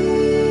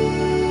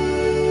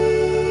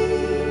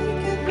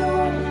and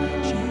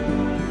origin.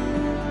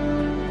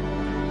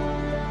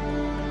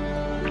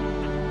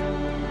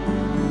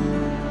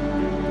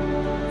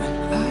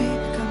 And I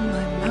become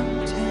my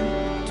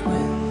mountain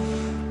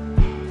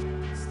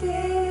twin.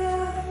 Stay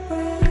out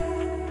breath,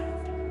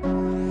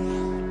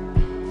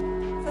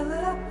 fill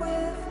it up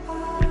with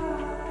pie.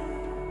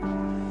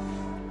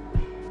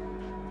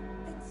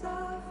 It's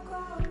of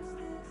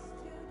closeness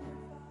to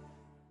divine.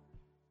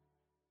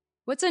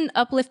 What's an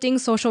uplifting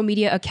social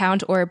media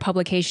account or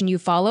publication you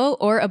follow,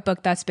 or a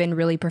book that's been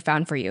really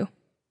profound for you?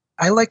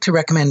 I like to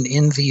recommend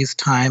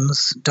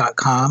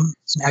inthisetimes.com.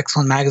 It's an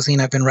excellent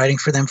magazine. I've been writing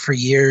for them for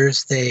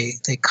years. They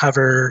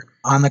cover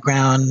on the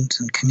ground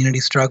and community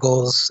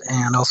struggles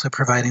and also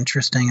provide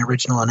interesting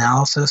original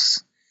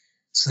analysis.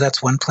 So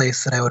that's one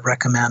place that I would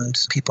recommend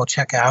people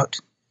check out.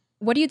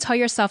 What do you tell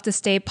yourself to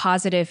stay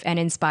positive and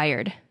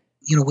inspired?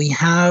 We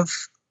have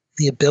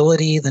the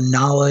ability, the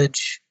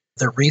knowledge,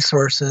 the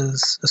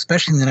resources,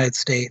 especially in the United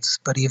States,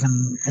 but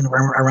even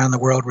around the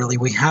world, really,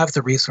 we have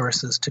the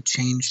resources to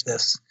change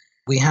this.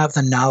 We have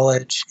the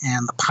knowledge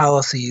and the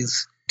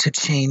policies to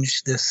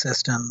change this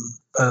system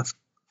of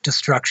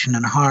destruction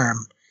and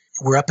harm.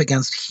 We're up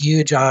against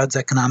huge odds,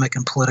 economic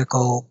and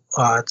political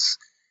odds,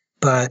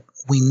 but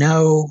we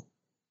know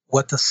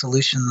what the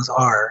solutions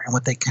are and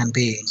what they can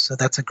be. So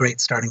that's a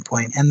great starting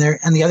point. And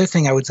the other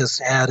thing I would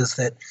just add is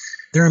that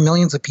there are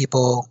millions of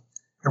people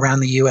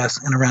around the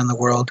U.S. and around the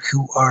world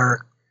who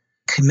are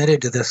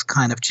committed to this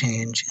kind of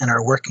change and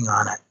are working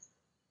on it.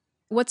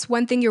 What's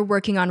one thing you're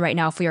working on right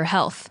now for your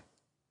health?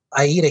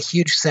 I eat a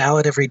huge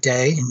salad every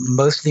day.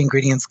 Most of the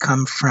ingredients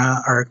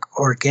are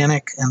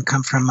organic and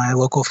come from my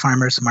local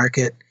farmers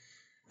market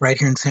right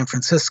here in San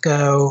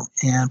Francisco.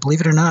 And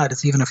believe it or not,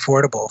 it's even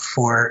affordable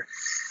for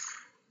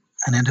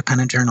an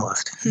independent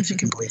journalist, if you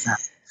can believe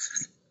that.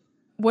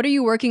 What are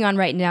you working on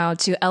right now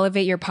to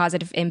elevate your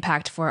positive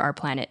impact for our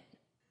planet?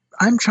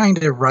 I'm trying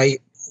to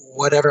write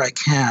whatever I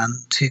can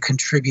to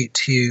contribute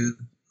to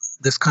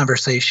this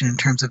conversation in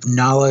terms of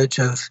knowledge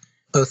of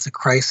both the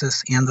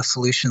crisis and the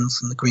solutions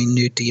in the Green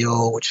New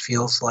Deal, which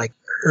feels like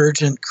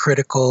urgent,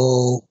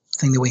 critical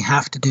thing that we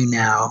have to do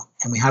now,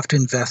 and we have to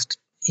invest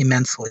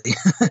immensely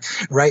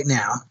right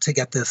now to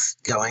get this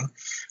going.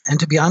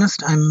 And to be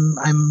honest,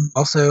 I'm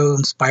also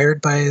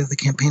inspired by the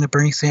campaign of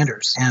Bernie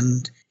Sanders,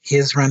 and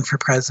his run for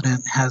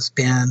president has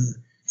been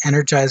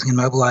energizing and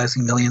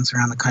mobilizing millions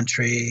around the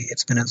country.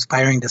 It's been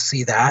inspiring to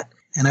see that.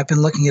 And I've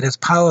been looking at his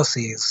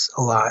policies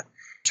a lot,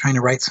 trying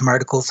to write some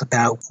articles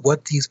about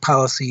what these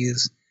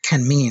policies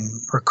can mean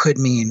or could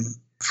mean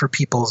for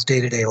people's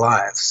day-to-day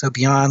lives. So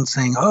beyond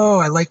saying, oh,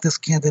 I like this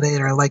candidate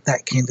or I like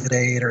that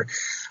candidate or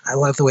I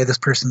love the way this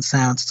person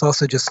sounds, it's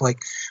also just like,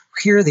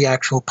 here are the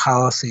actual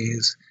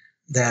policies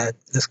that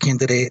this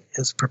candidate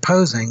is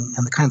proposing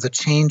and the kinds of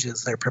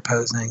changes they're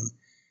proposing.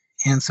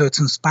 And so it's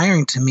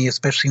inspiring to me,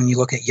 especially when you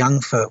look at young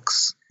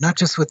folks, not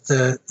just with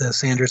the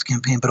Sanders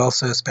campaign, but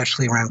also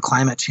especially around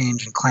climate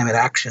change and climate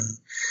action.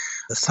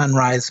 The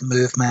Sunrise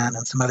Movement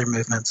and some other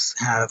movements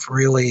have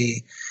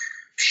really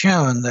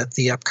shown that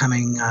the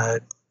upcoming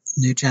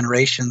new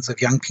generations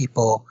of young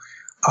people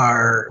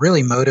are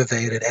really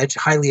motivated,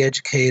 highly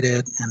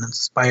educated, and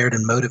inspired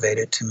and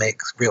motivated to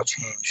make real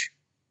change.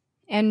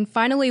 And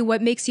finally,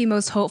 what makes you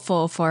most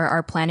hopeful for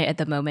our planet at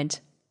the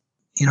moment?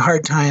 In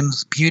hard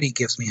times, beauty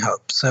gives me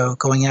hope. So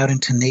going out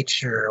into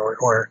nature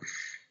or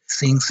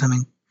seeing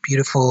some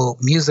beautiful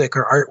music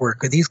or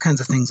artwork or these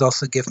kinds of things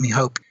also give me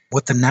hope.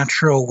 What the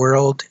natural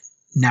world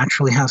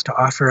naturally has to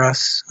offer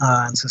us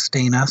and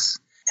sustain us.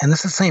 And this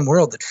is the same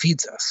world that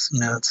feeds us.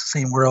 It's the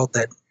same world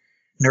that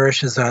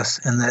nourishes us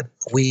and that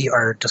we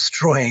are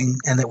destroying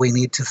and that we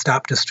need to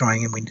stop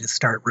destroying and we need to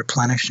start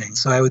replenishing.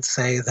 So I would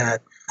say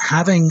that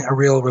having a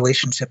real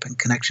relationship and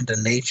connection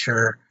to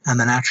nature and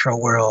the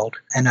natural world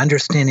and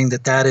understanding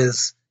that that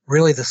is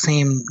really the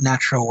same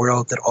natural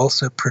world that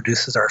also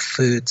produces our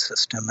food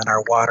system and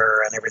our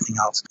water and everything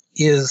else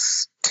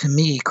is, to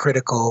me,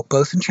 critical,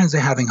 both in terms of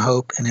having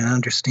hope and in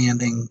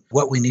understanding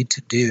what we need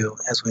to do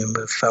as we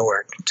move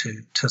forward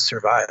to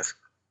survive.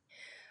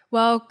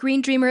 Well,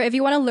 Green Dreamer, if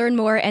you want to learn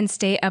more and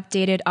stay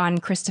updated on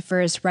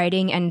Christopher's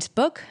writing and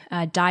book,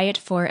 Diet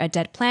for a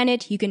Dead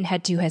Planet, you can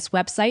head to his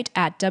website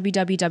at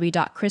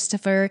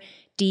www.christopher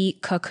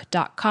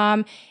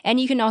christopherDcook.com. And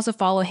you can also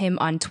follow him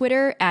on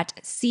Twitter at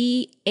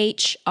CHRSDCook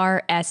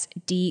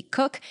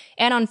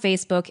and on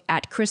Facebook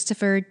at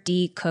Christopher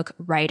D. Cook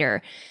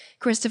Writer.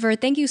 Christopher,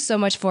 thank you so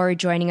much for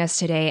joining us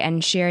today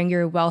and sharing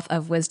your wealth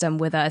of wisdom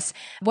with us.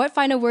 What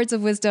final words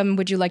of wisdom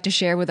would you like to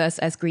share with us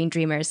as Green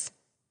Dreamers?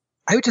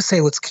 I would just say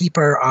let's keep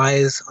our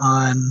eyes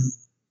on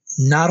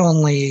not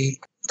only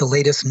the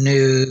latest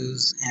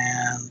news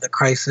and the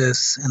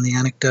crisis and the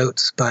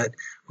anecdotes, but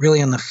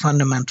really on the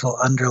fundamental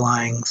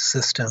underlying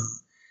system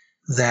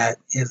that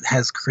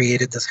has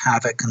created this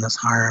havoc and this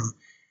harm.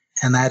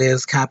 And that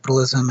is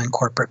capitalism and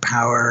corporate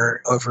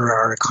power over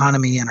our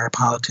economy and our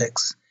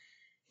politics.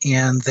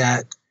 And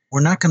that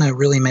we're not going to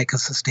really make a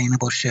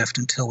sustainable shift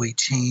until we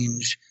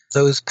change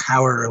those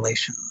power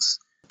relations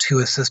to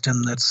a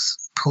system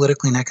that's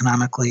politically and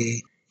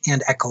economically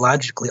and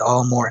ecologically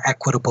all more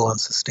equitable and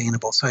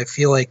sustainable. So I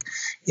feel like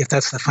if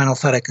that's the final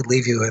thought I could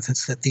leave you with,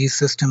 it's that these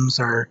systems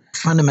are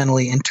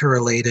fundamentally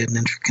interrelated and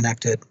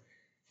interconnected,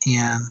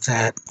 and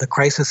that the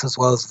crisis as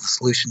well as the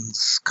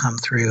solutions come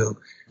through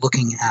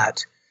looking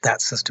at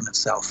that system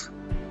itself.